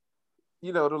after,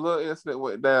 the little incident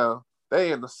went down,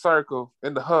 they in the circle,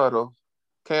 in the huddle,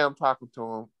 Cam talking to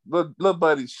him. Little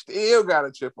buddy still got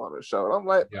a chip on his shoulder. I'm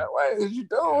like, man, what is you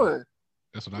doing? Yeah.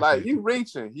 That's what I like, said. you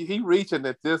reaching. He reaching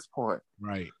at this point.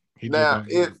 Right. Now,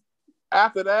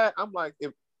 after that, I'm like,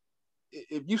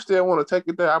 if you still want to take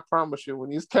it there, I promise you, when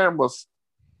these cameras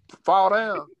fall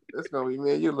down, it's going to be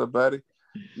me and you, little buddy.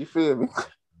 You feel me?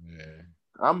 Yeah.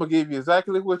 I'm going to give you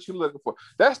exactly what you're looking for.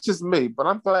 That's just me, but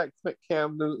I'm glad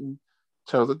Cam Newton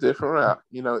chose a different route.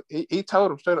 He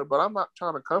told him straight up, but I'm not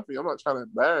trying to comfort you. I'm not trying to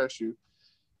embarrass you.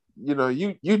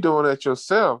 You doing it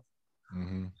yourself.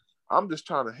 Mm-hmm. I'm just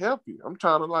trying to help you. I'm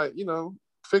trying to,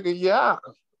 figure you out.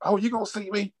 Oh, you going to see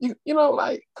me?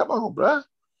 Come on, bro.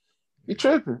 You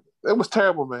tripping. It was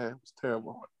terrible, man. It was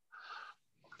terrible.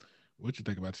 What you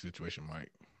think about the situation,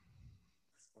 Mike?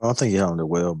 I don't think he handled it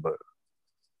well, but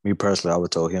me personally, I would have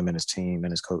told him and his team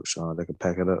and his coach they could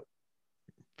pack it up.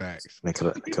 Facts. They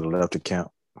could have left the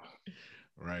camp.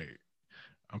 Right.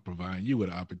 I'm providing you with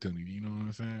an opportunity. You know what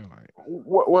I'm saying? Like,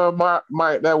 well,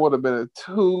 Mike, that would have been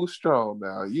too strong.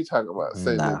 Now you talking about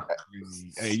sending. Nah,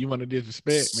 hey, you want to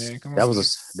disrespect, man? Come that on,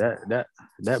 was man. that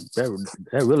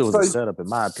really was a So, setup in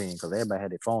my opinion because everybody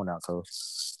had their phone out.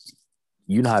 Cause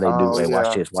you know how they do. oh Hey, watch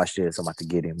yeah, this, watch this. I'm about to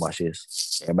get him. Watch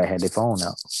this. Everybody had their phone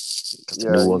out because they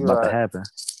yeah, knew what was you're about to right. happen.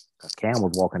 Cause Cam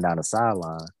was walking down the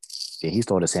sideline, and he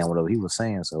started saying whatever he was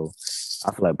saying. So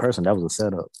I feel like personally that was a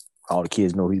setup. All the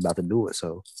kids know he's about to do it.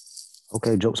 So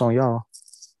okay, jokes on y'all.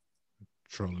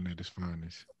 Trolling at its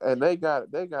finest. And they got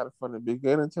it from the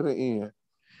beginning to the end.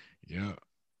 Yeah.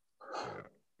 Yeah.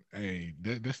 Hey,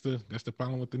 that's the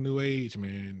problem with the new age,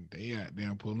 man. They out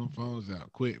there pulling them phones out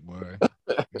quick, boy. They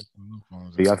pulling them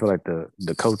phones Do y'all out. feel like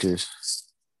the coaches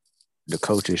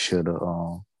should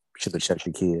have checked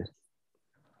the kids?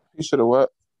 He should have what?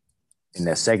 In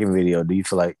that second video, do you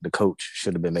feel like the coach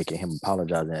should have been making him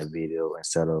apologize in that video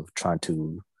instead of trying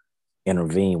to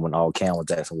intervene when all Cam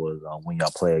was asking was when y'all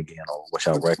play again or what's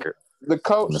your record? The On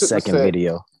coach the should have second said.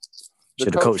 video,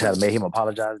 should the coach have made him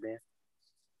apologize then?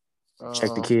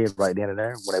 Check the Uh, kid right then and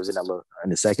there when they was in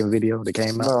the second video that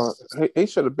came out. no, he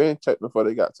should have been checked before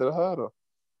they got to the huddle.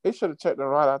 He should have checked them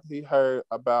right after he heard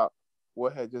about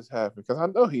what had just happened. Because I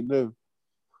know he knew.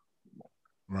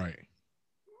 Right.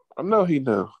 I know he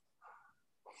knew.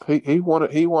 He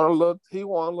wanted a little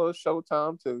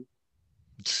showtime too.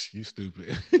 You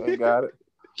stupid. They got it.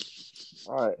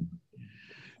 All right.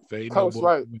 Say no Coach, boy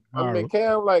like, I mean, tomorrow.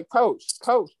 Cam, like, coach,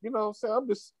 you know what I'm saying? I'm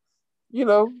just, you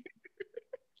know,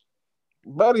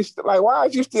 buddy, like, why are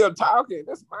you still talking?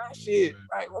 That's my shit.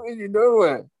 Like, what are you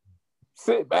doing?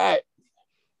 Sit back.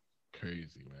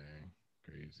 Crazy, man.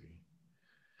 Crazy.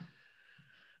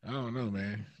 I don't know,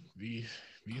 man. These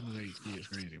little age kids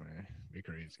crazy, man. They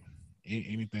crazy.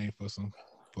 Anything for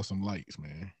some likes,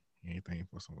 man. Anything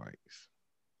for some likes.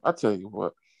 I tell you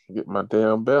what, get my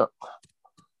damn belt.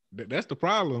 That's the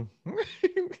problem.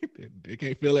 They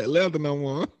can't feel that leather no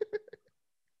more.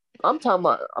 I'm talking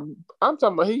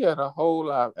about he had a whole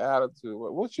lot of attitude.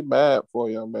 What you mad for,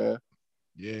 young man?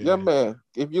 Yeah. Young man,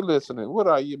 if you're listening, what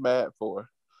are you mad for?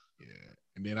 Yeah.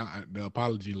 And then the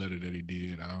apology letter that he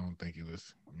did, I don't think it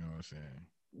was, you know what I'm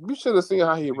saying? You should have seen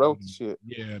how he wrote the shit.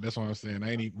 Yeah, that's what I'm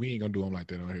saying. We ain't gonna do him like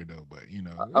that on here though, but you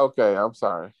know. Okay, I'm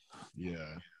sorry. Yeah.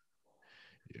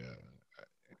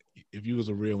 If you was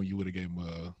a real one, you would have gave him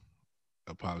a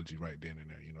apology right then and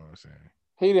there, you know what I'm saying?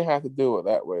 He didn't have to do it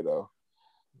that way though.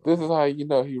 This is how you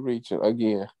know he reaching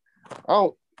again.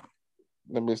 Oh,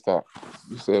 let me stop.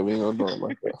 You said we ain't gonna do it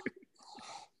like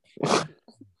that.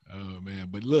 Oh man,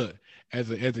 but look, as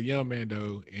a young man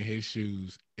though, in his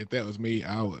shoes, if that was me,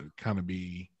 I would kind of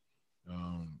be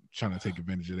trying to take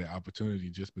advantage of that opportunity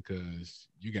just because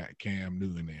you got Cam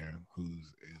Newton there,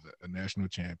 who's a national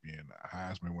champion, a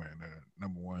Heisman winner,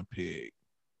 #1 pick,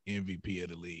 MVP of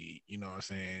the league. You know what I'm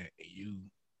saying?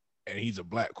 And he's a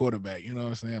black quarterback. You know what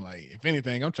I'm saying? Like, if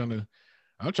anything, I'm trying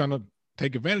to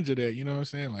take advantage of that. You know what I'm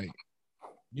saying? Like,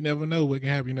 you never know what can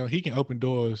happen. You know, he can open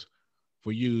doors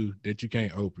for you that you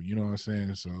can't open. You know what I'm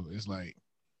saying? So it's like,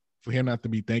 for him not to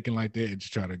be thinking like that and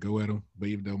just try to go at him, but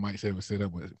even though Mike said it was set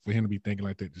up, but for him to be thinking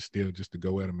like that, just to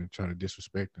go at him and try to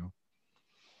disrespect him,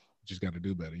 just got to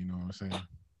do better. You know what I'm saying?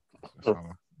 That's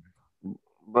all.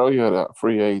 Bro, you're that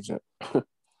free agent.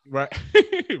 Right.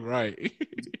 Right.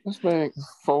 This man,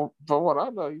 from what I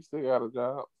know, he still got a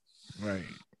job. Right.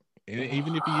 And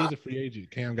even if he is a free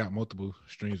agent, Cam got multiple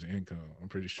streams of income. I'm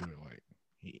pretty sure. Like,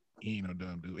 he ain't no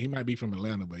dumb dude. He might be from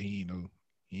Atlanta, but he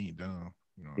ain't dumb.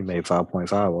 You know, he made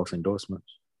 5.5 off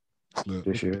endorsements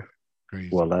this year. Crazy.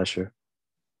 Well, last year.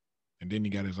 And then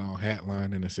he got his own hat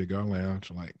line in the cigar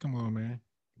lounge. Like, come on, man.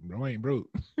 Bro ain't broke.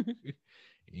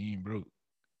 He ain't broke.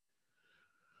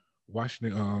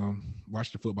 Washington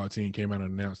football team came out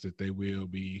and announced that they will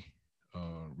be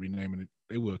renaming it.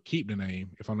 They will keep the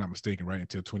name, if I'm not mistaken, right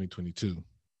until 2022.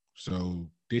 So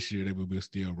this year they will be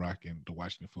still rocking the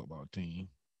Washington football team.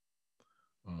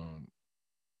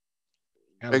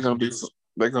 They're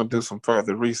gonna do some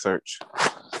further research.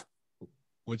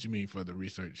 What you mean further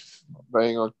research?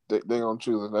 They're gonna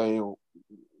choose a name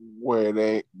where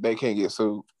they can't get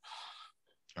sued.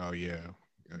 Oh yeah.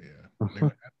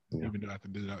 Even though I have to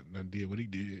do that, did what he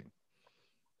did.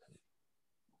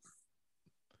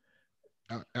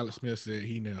 Alex Smith said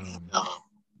he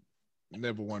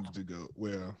never wanted to go.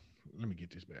 Well, let me get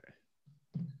this back.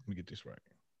 Let me get this right.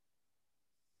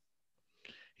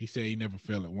 He said he never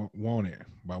felt wanted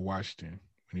by Washington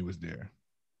when he was there.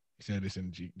 He said this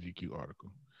in the GQ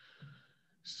article.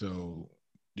 So,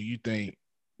 do you think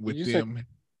with them?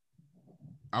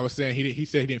 I was saying he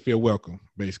said he didn't feel welcome,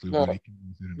 basically. No.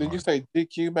 Did you say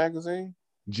GQ magazine?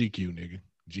 GQ, nigga.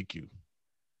 GQ.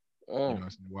 You know what I'm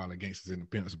saying? While the gangsters in the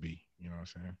pimps be, you know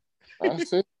what I'm saying? I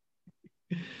see.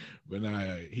 But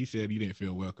he said he didn't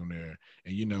feel welcome there.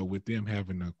 And, you know, with them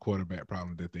having the quarterback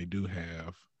problem that they do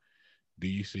have, do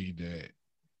you see that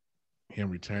him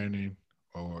returning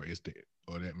or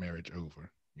that marriage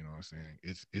over? You know what I'm saying?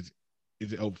 Is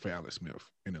it over for Alex Smith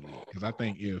in the league? Because I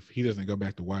think if he doesn't go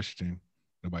back to Washington,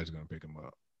 nobody's going to pick him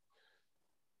up.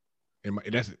 And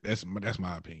that's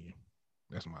my opinion.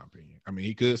 That's my opinion. I mean,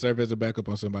 he could serve as a backup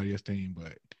on somebody else's team,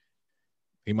 but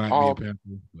he might be a Panther.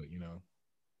 But, you know.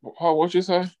 What you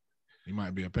say? He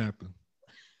might be a Panther.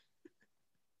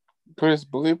 Chris,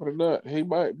 believe it or not, he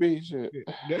might be shit.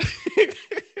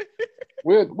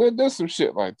 we'll do some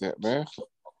shit like that, man.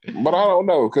 But I don't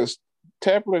know, because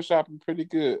Tampa is shopping pretty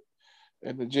good.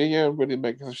 And the GM really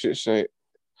making some shit shape.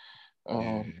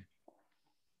 I'm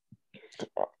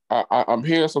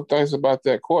hearing some things about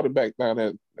that quarterback down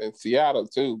in Seattle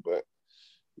too, but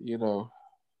you know,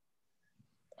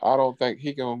 I don't think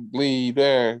he gonna leave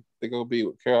there. They're gonna be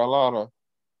with Carolina,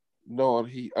 knowing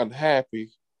he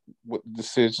unhappy with the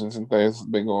decisions and things that's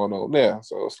been going on there.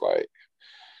 So it's like,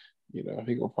 you know,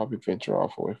 he gonna probably venture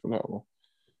off away from that one.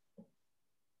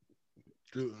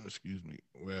 Excuse me.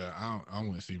 Well, I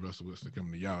want to see Russell Wilson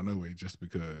coming to y'all no way, just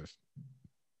because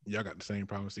y'all got the same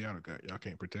problem Seattle got. Y'all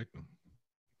can't protect them.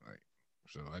 Like,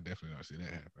 so I definitely don't see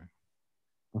that happen.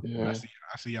 Yeah. I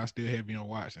see y'all still heavy on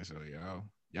watching. So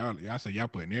y'all say y'all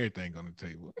putting everything on the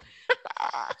table.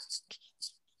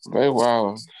 They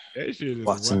wild. That shit is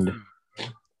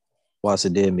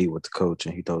Watson did meet with the coach,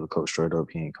 and he told the coach straight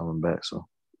up he ain't coming back. So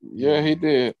yeah, he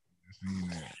did. I seen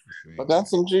that. But that's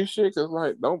some G shit. Cause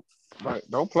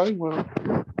don't play with him.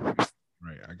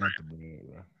 Right, I got the blood,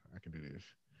 bro. I can do this.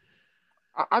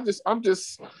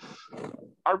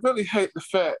 I really hate the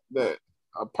fact that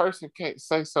a person can't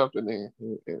say something in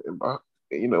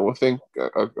you know, within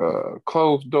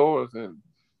closed doors and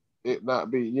it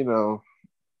not be, you know,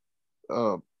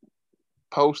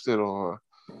 posted or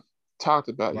talked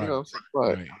about. Right. You know,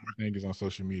 like right. Everything is on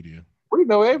social media. we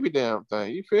know every damn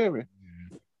thing. You feel me?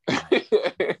 Yeah.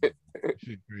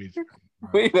 Shit crazy. Wow.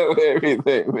 We know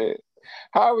everything, man.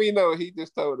 How we know he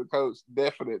just told the coach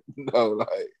definite no, like,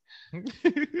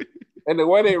 and the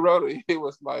way they wrote it, it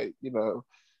was like, you know,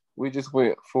 we just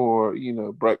went for, you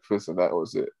know, breakfast and that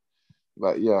was it.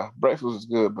 Like, yeah, breakfast was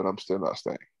good, but I'm still not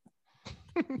staying.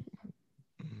 Hey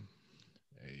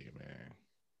man,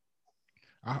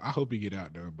 I hope he get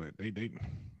out though, but they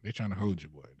trying to hold your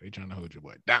boy. They trying to hold your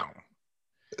boy down.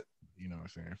 You know what I'm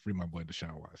saying? Free my boy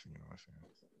Deshaun Watson. You know what I'm saying?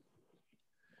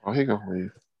 Oh, he gonna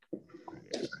leave.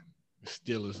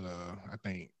 Still is I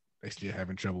think they still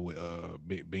having trouble with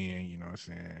Big Ben. You know what I'm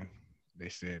saying? They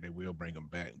said they will bring him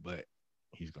back, but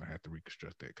he's gonna have to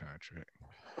reconstruct that contract.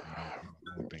 I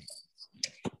don't think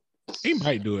he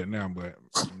might do it now, but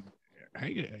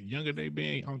hey, younger they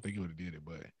being, I don't think he would have did it.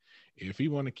 But if he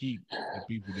want to keep the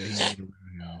people that he need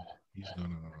around him, he's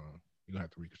gonna have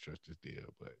to reconstruct this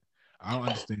deal. But I don't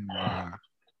understand why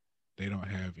they don't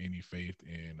have any faith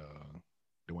in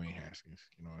Dwayne Haskins.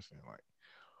 You know what I'm saying? Like,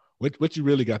 what you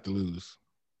really got to lose?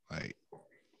 Like,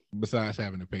 besides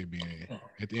having to pay Ben,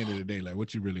 at the end of the day, like,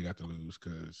 what you really got to lose?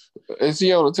 Because is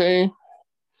he on the team?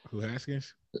 Who,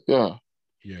 Haskins? Yeah.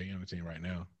 Yeah, he's on the team right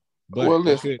now. But well,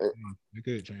 listen, it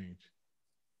could change.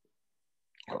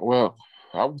 Well,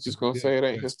 I was just gonna say it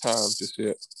ain't his time just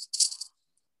yet.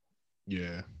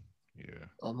 Yeah.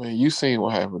 I mean, you seen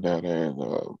what happened down there in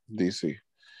DC.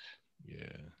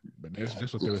 Yeah, but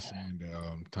that's what they were saying.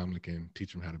 That Tomlin can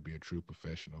teach him how to be a true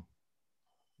professional.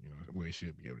 You know, well, he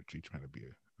should be able to teach him how to be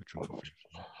a true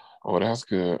professional. Oh, that's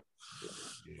good.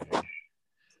 Yeah.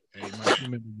 Hey, Mike, you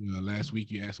remember last week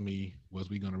you asked me, was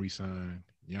we going to re-sign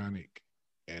Yannick?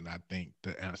 And I think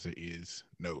the answer is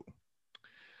no.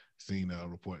 Seen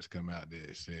reports come out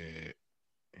that said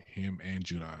him and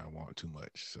Judon want too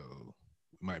much, so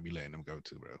we might be letting them go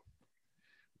too, bro.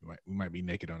 We might be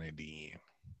naked on that DN.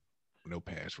 No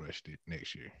pass rush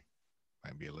next year.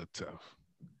 Might be a little tough.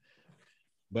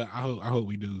 But I hope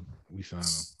we do. We sign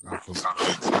him.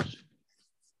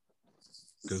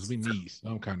 Because we need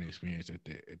some kind of experience at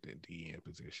the DN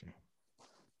position.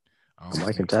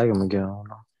 I can tag him again. I don't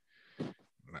know.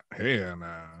 Hell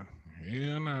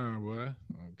nah, boy.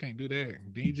 Can't do that.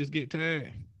 Then you just get tagged.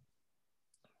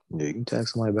 Yeah, you can tag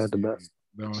somebody back to back.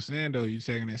 But I'm saying though, you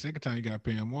tagging that second time, you gotta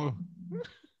pay him more.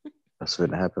 That's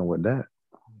what happened with that.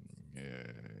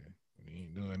 Yeah, we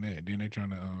ain't doing that. Then they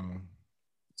trying to,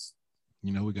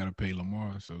 we gotta pay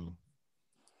Lamar, so you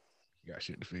got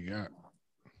shit to figure out.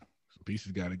 Some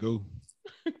pieces gotta go.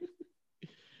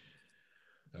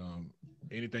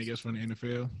 Anything else from the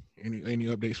NFL? Any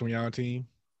updates from y'all team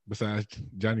besides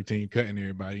Johnny team cutting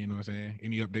everybody, you know what I'm saying?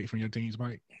 Any updates from your teams,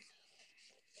 Mike?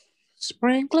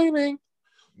 Spring cleaning.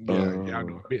 Yeah, y'all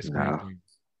doing bit spring Nah. cleaning.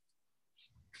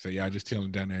 So y'all just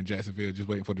chilling down there in Jacksonville, just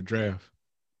waiting for the draft.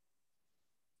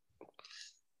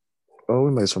 Oh,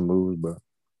 we made some moves, but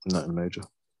nothing major.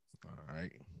 All right.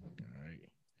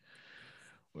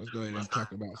 Let's go ahead and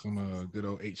talk about some good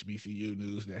old HBCU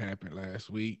news that happened last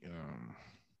week.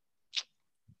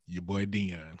 Your boy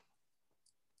Dion.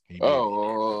 He did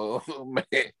Man.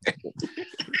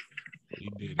 He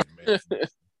did it, man.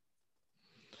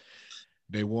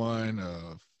 They won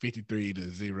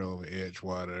 53-0 over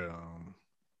Edgewater.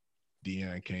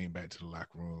 Dion came back to the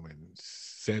locker room and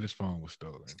said his phone was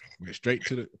stolen. Went straight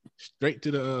to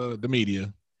the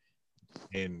media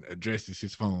and addresses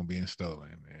his phone being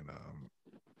stolen. And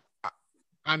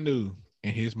I knew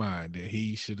in his mind that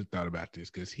he should have thought about this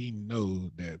because he knew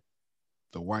that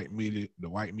the white media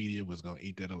was gonna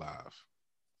eat that alive.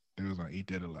 They was gonna eat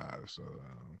that alive. So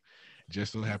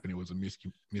just so happened it was a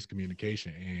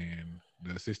miscommunication, and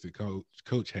the assistant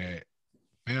coach had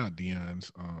found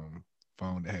Dion's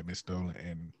phone that had been stolen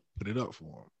and put it up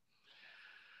for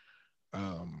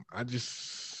him. I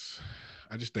just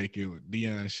think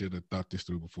Dion should have thought this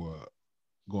through before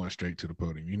going straight to the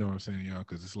podium. You know what I'm saying, y'all?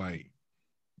 Because it's like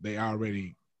they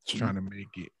already trying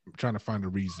to find a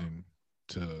reason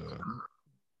to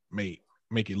make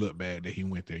it look bad that he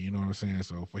went there. You know what I'm saying?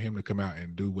 So for him to come out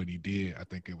and do what he did, I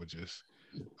think it was just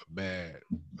a bad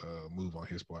move on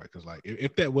his part. Because like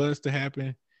if that was to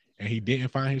happen and he didn't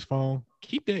find his phone,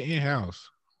 keep that in house.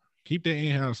 Keep that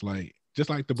in house. Like just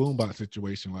like the boombox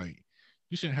situation. Like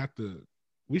you shouldn't have to.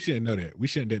 We shouldn't know that. We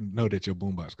shouldn't know that your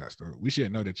boombox got stolen. We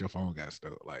shouldn't know that your phone got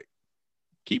stolen. Like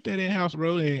keep that in house,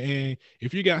 bro. And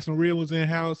if you got some real ones in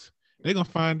house, they're gonna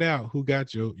find out who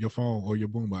got your phone or your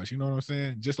boombox. You know what I'm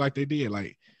saying? Just like they did.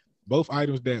 Like both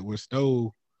items that were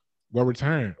stole were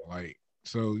returned. Like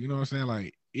so, you know what I'm saying?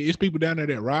 Like it's people down there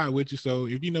that ride with you. So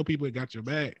if you know people that got your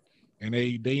back and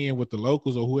they in with the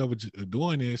locals or whoever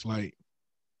doing this, like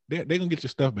they gonna get your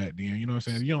stuff back. Then you know what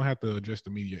I'm saying? You don't have to address the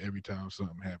media every time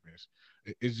something happens.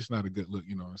 It's just not a good look.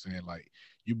 You know what I'm saying? Like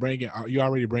you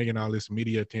already bringing all this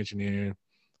media attention in.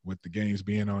 With the games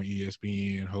being on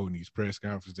ESPN, holding these press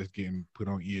conferences that's getting put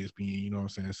on ESPN, you know what I'm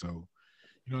saying? So,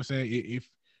 you know what I'm saying? If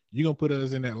you're going to put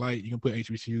us in that light, you can put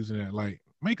HBCUs in that light.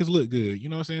 Make us look good, you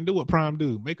know what I'm saying? Do what Prime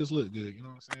do. Make us look good, you know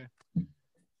what I'm saying?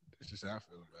 That's just how I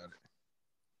feel about it.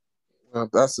 Well,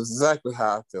 that's exactly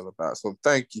how I feel about it. So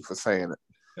thank you for saying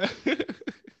it.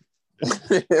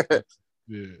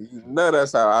 Yeah. No,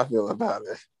 that's how I feel about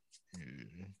it.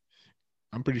 Yeah.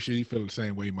 I'm pretty sure you feel the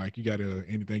same way, Mike. You got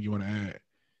anything you want to add?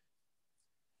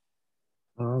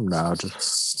 No,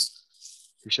 just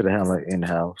you should have handled it in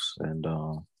house, and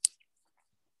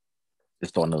it's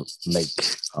starting to make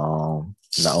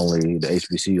not only the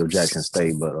HBCU of Jackson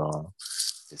State, but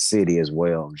the city as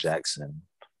well of Jackson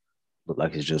look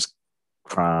like it's just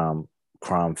crime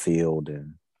filled,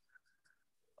 and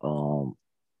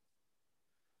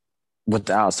what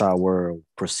the outside world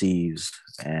perceives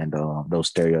and those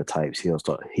stereotypes,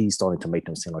 he's starting to make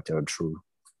them seem like they're true.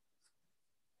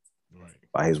 Right.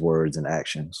 By his words and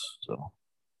actions. So,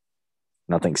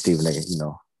 and I think Stephen A.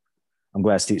 I'm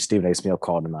glad Stephen A. Smith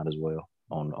called him out as well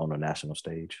on the national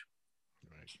stage.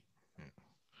 Right.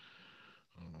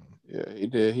 Yeah, he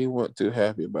did. He wasn't too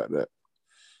happy about that.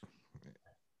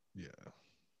 Yeah,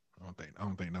 I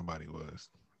don't think nobody was.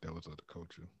 That was of the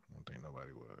culture. I don't think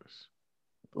nobody was.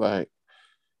 Like,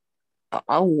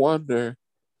 I wonder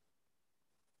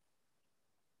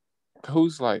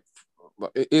who's like.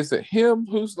 Is it him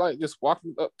who's like just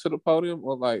walking up to the podium,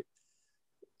 or like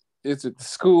is it the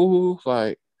school?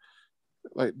 Like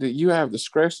do you have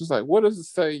discretions? Like what does it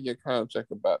say in your contract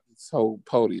about this whole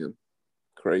podium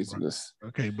craziness? Right.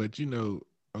 Okay, but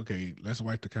let's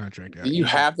wipe the contract out. Do you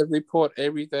have to report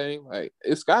everything? Like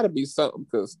it's got to be something,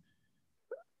 because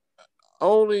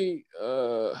only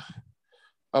a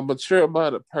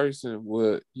mature-minded person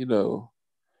would will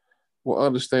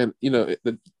understand the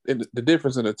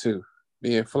difference in the two.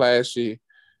 Being flashy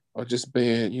or just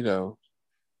being,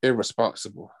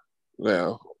 irresponsible.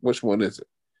 Now, which one is it?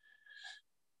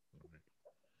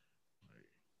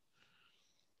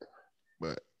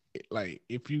 But like,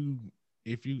 if you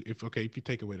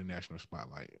take away the national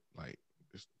spotlight, like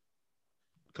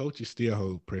coaches still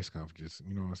hold press conferences.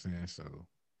 You know what I'm saying? So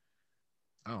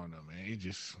I don't know, man. I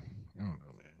don't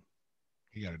know, man.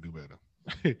 He got to do better.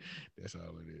 That's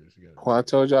all it is. Well, I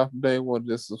told y'all from day one,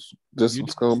 this was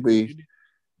going to be.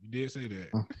 You did say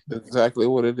that. Exactly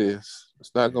what it is.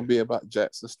 It's not going to be about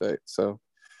Jackson State. So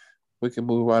we can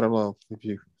move right along if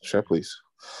you sure, please.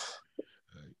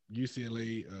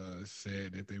 UCLA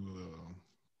said that they will.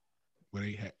 Well,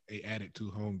 they added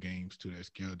 2 home games to their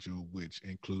schedule, which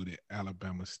included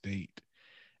Alabama State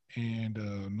and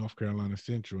North Carolina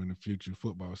Central in the future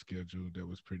football schedule. That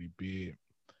was pretty big,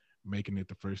 making it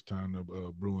the first time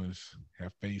the Bruins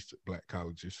have faced black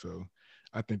colleges. So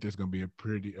I think that's going to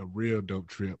be a real dope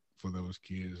trip for those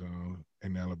kids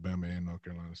in Alabama and North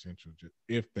Carolina Central,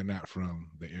 if they're not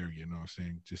from the area. You know what I'm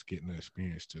saying? Just getting the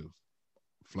experience to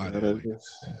fly that way.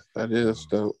 That is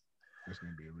dope. That's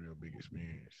going to be a real big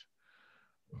experience.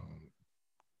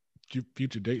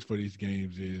 Future dates for these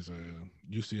games is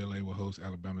UCLA will host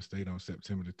Alabama State on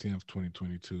September the 10th,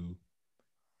 2022,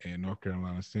 and North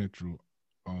Carolina Central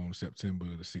on September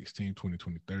the 16th,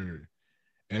 2023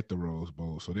 at the Rose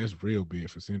Bowl. So that's real big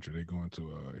for Central. They're going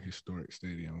to a historic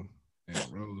stadium at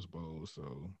Rose Bowl,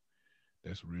 so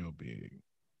that's real big.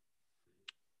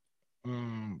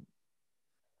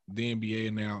 The NBA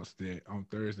announced that on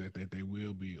Thursday that they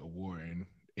will be awarding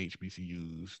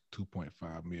HBCUs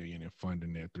 $2.5 million in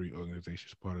funding their 3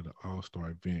 organizations part of the All-Star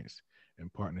events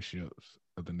and partnerships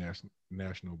of the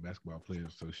National Basketball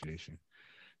Players Association.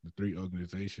 The 3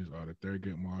 organizations are the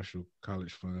Thurgood Marshall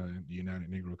College Fund, the United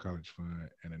Negro College Fund,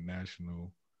 and the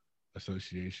National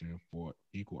Association for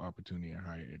Equal Opportunity in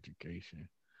Higher Education.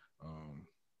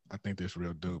 I think that's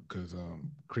real dope because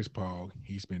Chris Paul,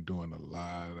 he's been bringing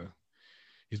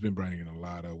a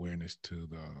lot of awareness to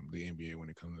the NBA when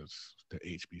it comes to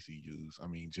HBCUs. I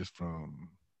mean, just from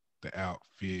the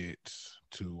outfits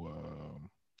to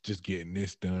just getting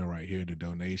this done right here, the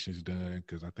donations done,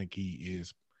 because I think he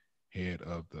is head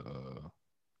of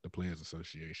the Players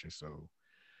Association. So,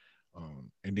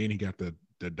 and then he got the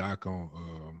doc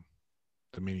on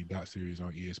the mini doc series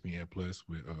on ESPN Plus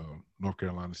with North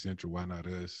Carolina Central. Why not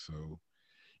us? So,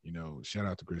 shout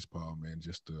out to Chris Paul, man,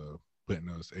 just putting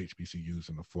those HBCUs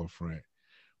in the forefront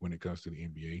when it comes to the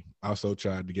NBA. Also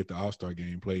tried to get the All-Star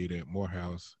game played at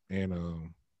Morehouse and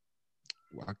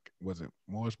was it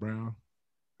Morris Brown?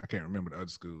 I can't remember the other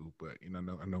school, but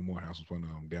I know Morehouse was one of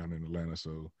them down in Atlanta.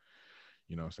 So,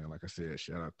 what I'm saying, like I said,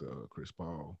 shout out to Chris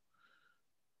Paul.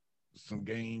 Some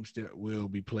games that will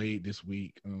be played this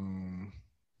week on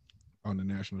the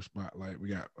national spotlight. We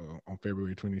got on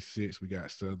February 26th, we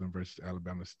got Southern versus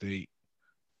Alabama State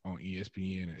on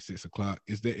ESPN at 6:00.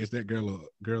 Is that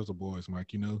girls or boys, Mike?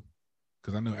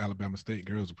 Because I know Alabama State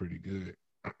girls are pretty good.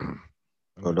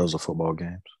 Oh, those are football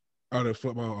games. Oh, they're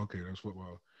football. Okay, that's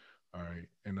football. All right,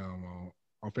 and on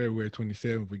February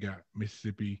 27th, we got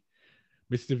Mississippi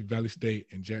Valley State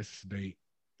and Jackson State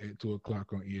at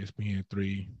 2:00 on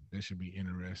ESPN3. That should be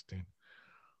interesting.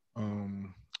 I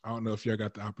don't know if y'all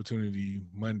got the opportunity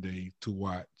Monday to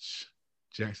watch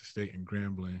Jackson State and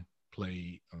Grambling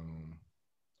play on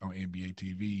NBA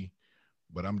TV,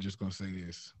 but I'm just gonna say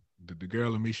this: the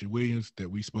girl Amisha Williams that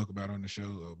we spoke about on the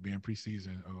show being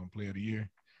preseason Player of the Year,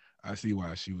 I see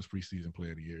why she was preseason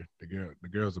Player of the Year. The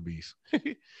girl's a beast.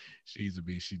 She's a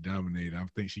beast. She dominated. I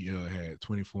think she had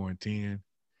 24 and 10.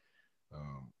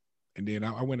 And then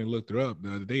I went and looked her up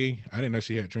the other day. I didn't know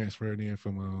she had transferred in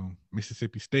from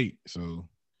Mississippi State, so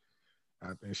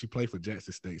I think she played for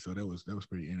Jackson State. So that was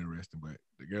pretty interesting. But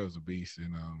the girl's a beast,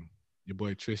 and your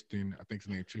boy Tristan, I think his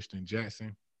name Tristan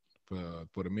Jackson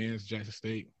for the men's Jackson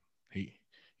State.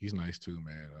 He's nice too,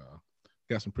 man.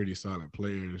 Got some pretty solid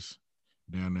players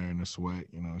down there in the SWAC.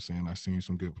 You know what I'm saying? I've seen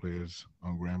some good players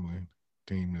on Grambling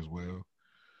team as well.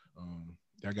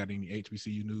 Y'all got any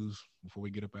HBCU news before we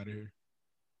get up out of here?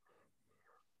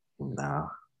 Nah.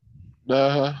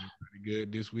 Everybody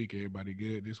good this week. Everybody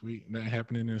good this week. Nothing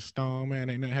happening in Stone, man.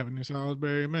 Ain't nothing happening in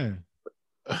Salisbury, man.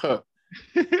 Oh,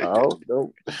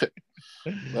 no.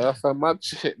 Last time I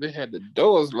checked, they had the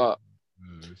doors locked.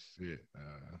 Oh, shit.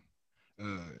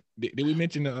 Did we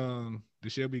mention the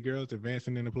Shelby girls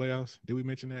advancing in the playoffs? Did we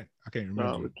mention that? I can't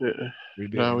remember. No, we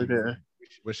didn't. We didn't.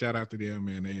 But shout out to them,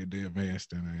 man. They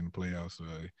advanced in the playoffs.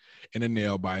 In a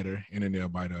nail biter.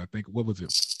 I think, what was it?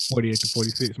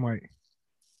 48-46, Mike?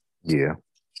 Yeah.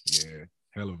 Yeah.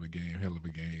 Hell of a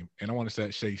game. And I want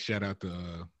to say shout out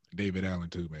to David Allen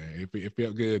too, man. It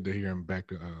felt good to hear him back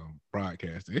to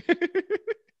broadcasting.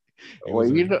 Well,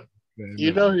 you know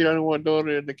he only one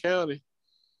daughter in the county.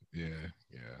 Yeah.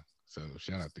 So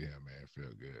shout out to him, man. It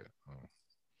felt good.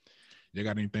 You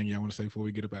got anything y'all want to say before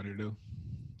we get up out of here, though?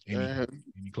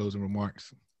 Any closing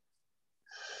remarks?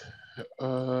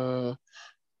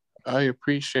 I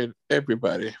appreciate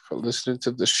everybody for listening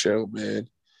to the show, man.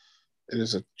 It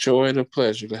is a joy and a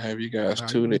pleasure to have you guys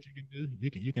tune in.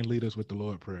 You can lead us with the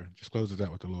Lord's Prayer. Just close us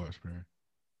out with the Lord's Prayer.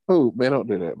 Oh, man, don't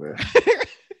do that, man.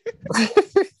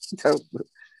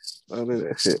 don't do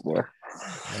that shit, boy.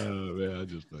 Oh, man, I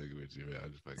just fucking with you,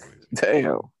 man.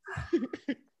 Damn.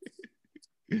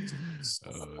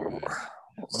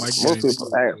 Mike,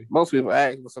 Most people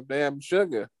ask for some damn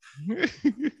sugar.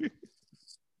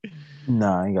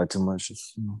 Nah, I ain't got too much.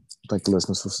 Just, thank the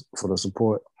listeners for the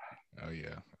support. Oh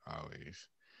yeah, always.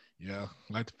 Yeah,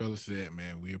 like the fella said,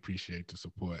 man, we appreciate the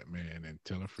support, man. And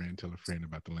tell a friend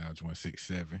about the Lounge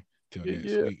 167. Till next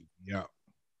week. Yeah.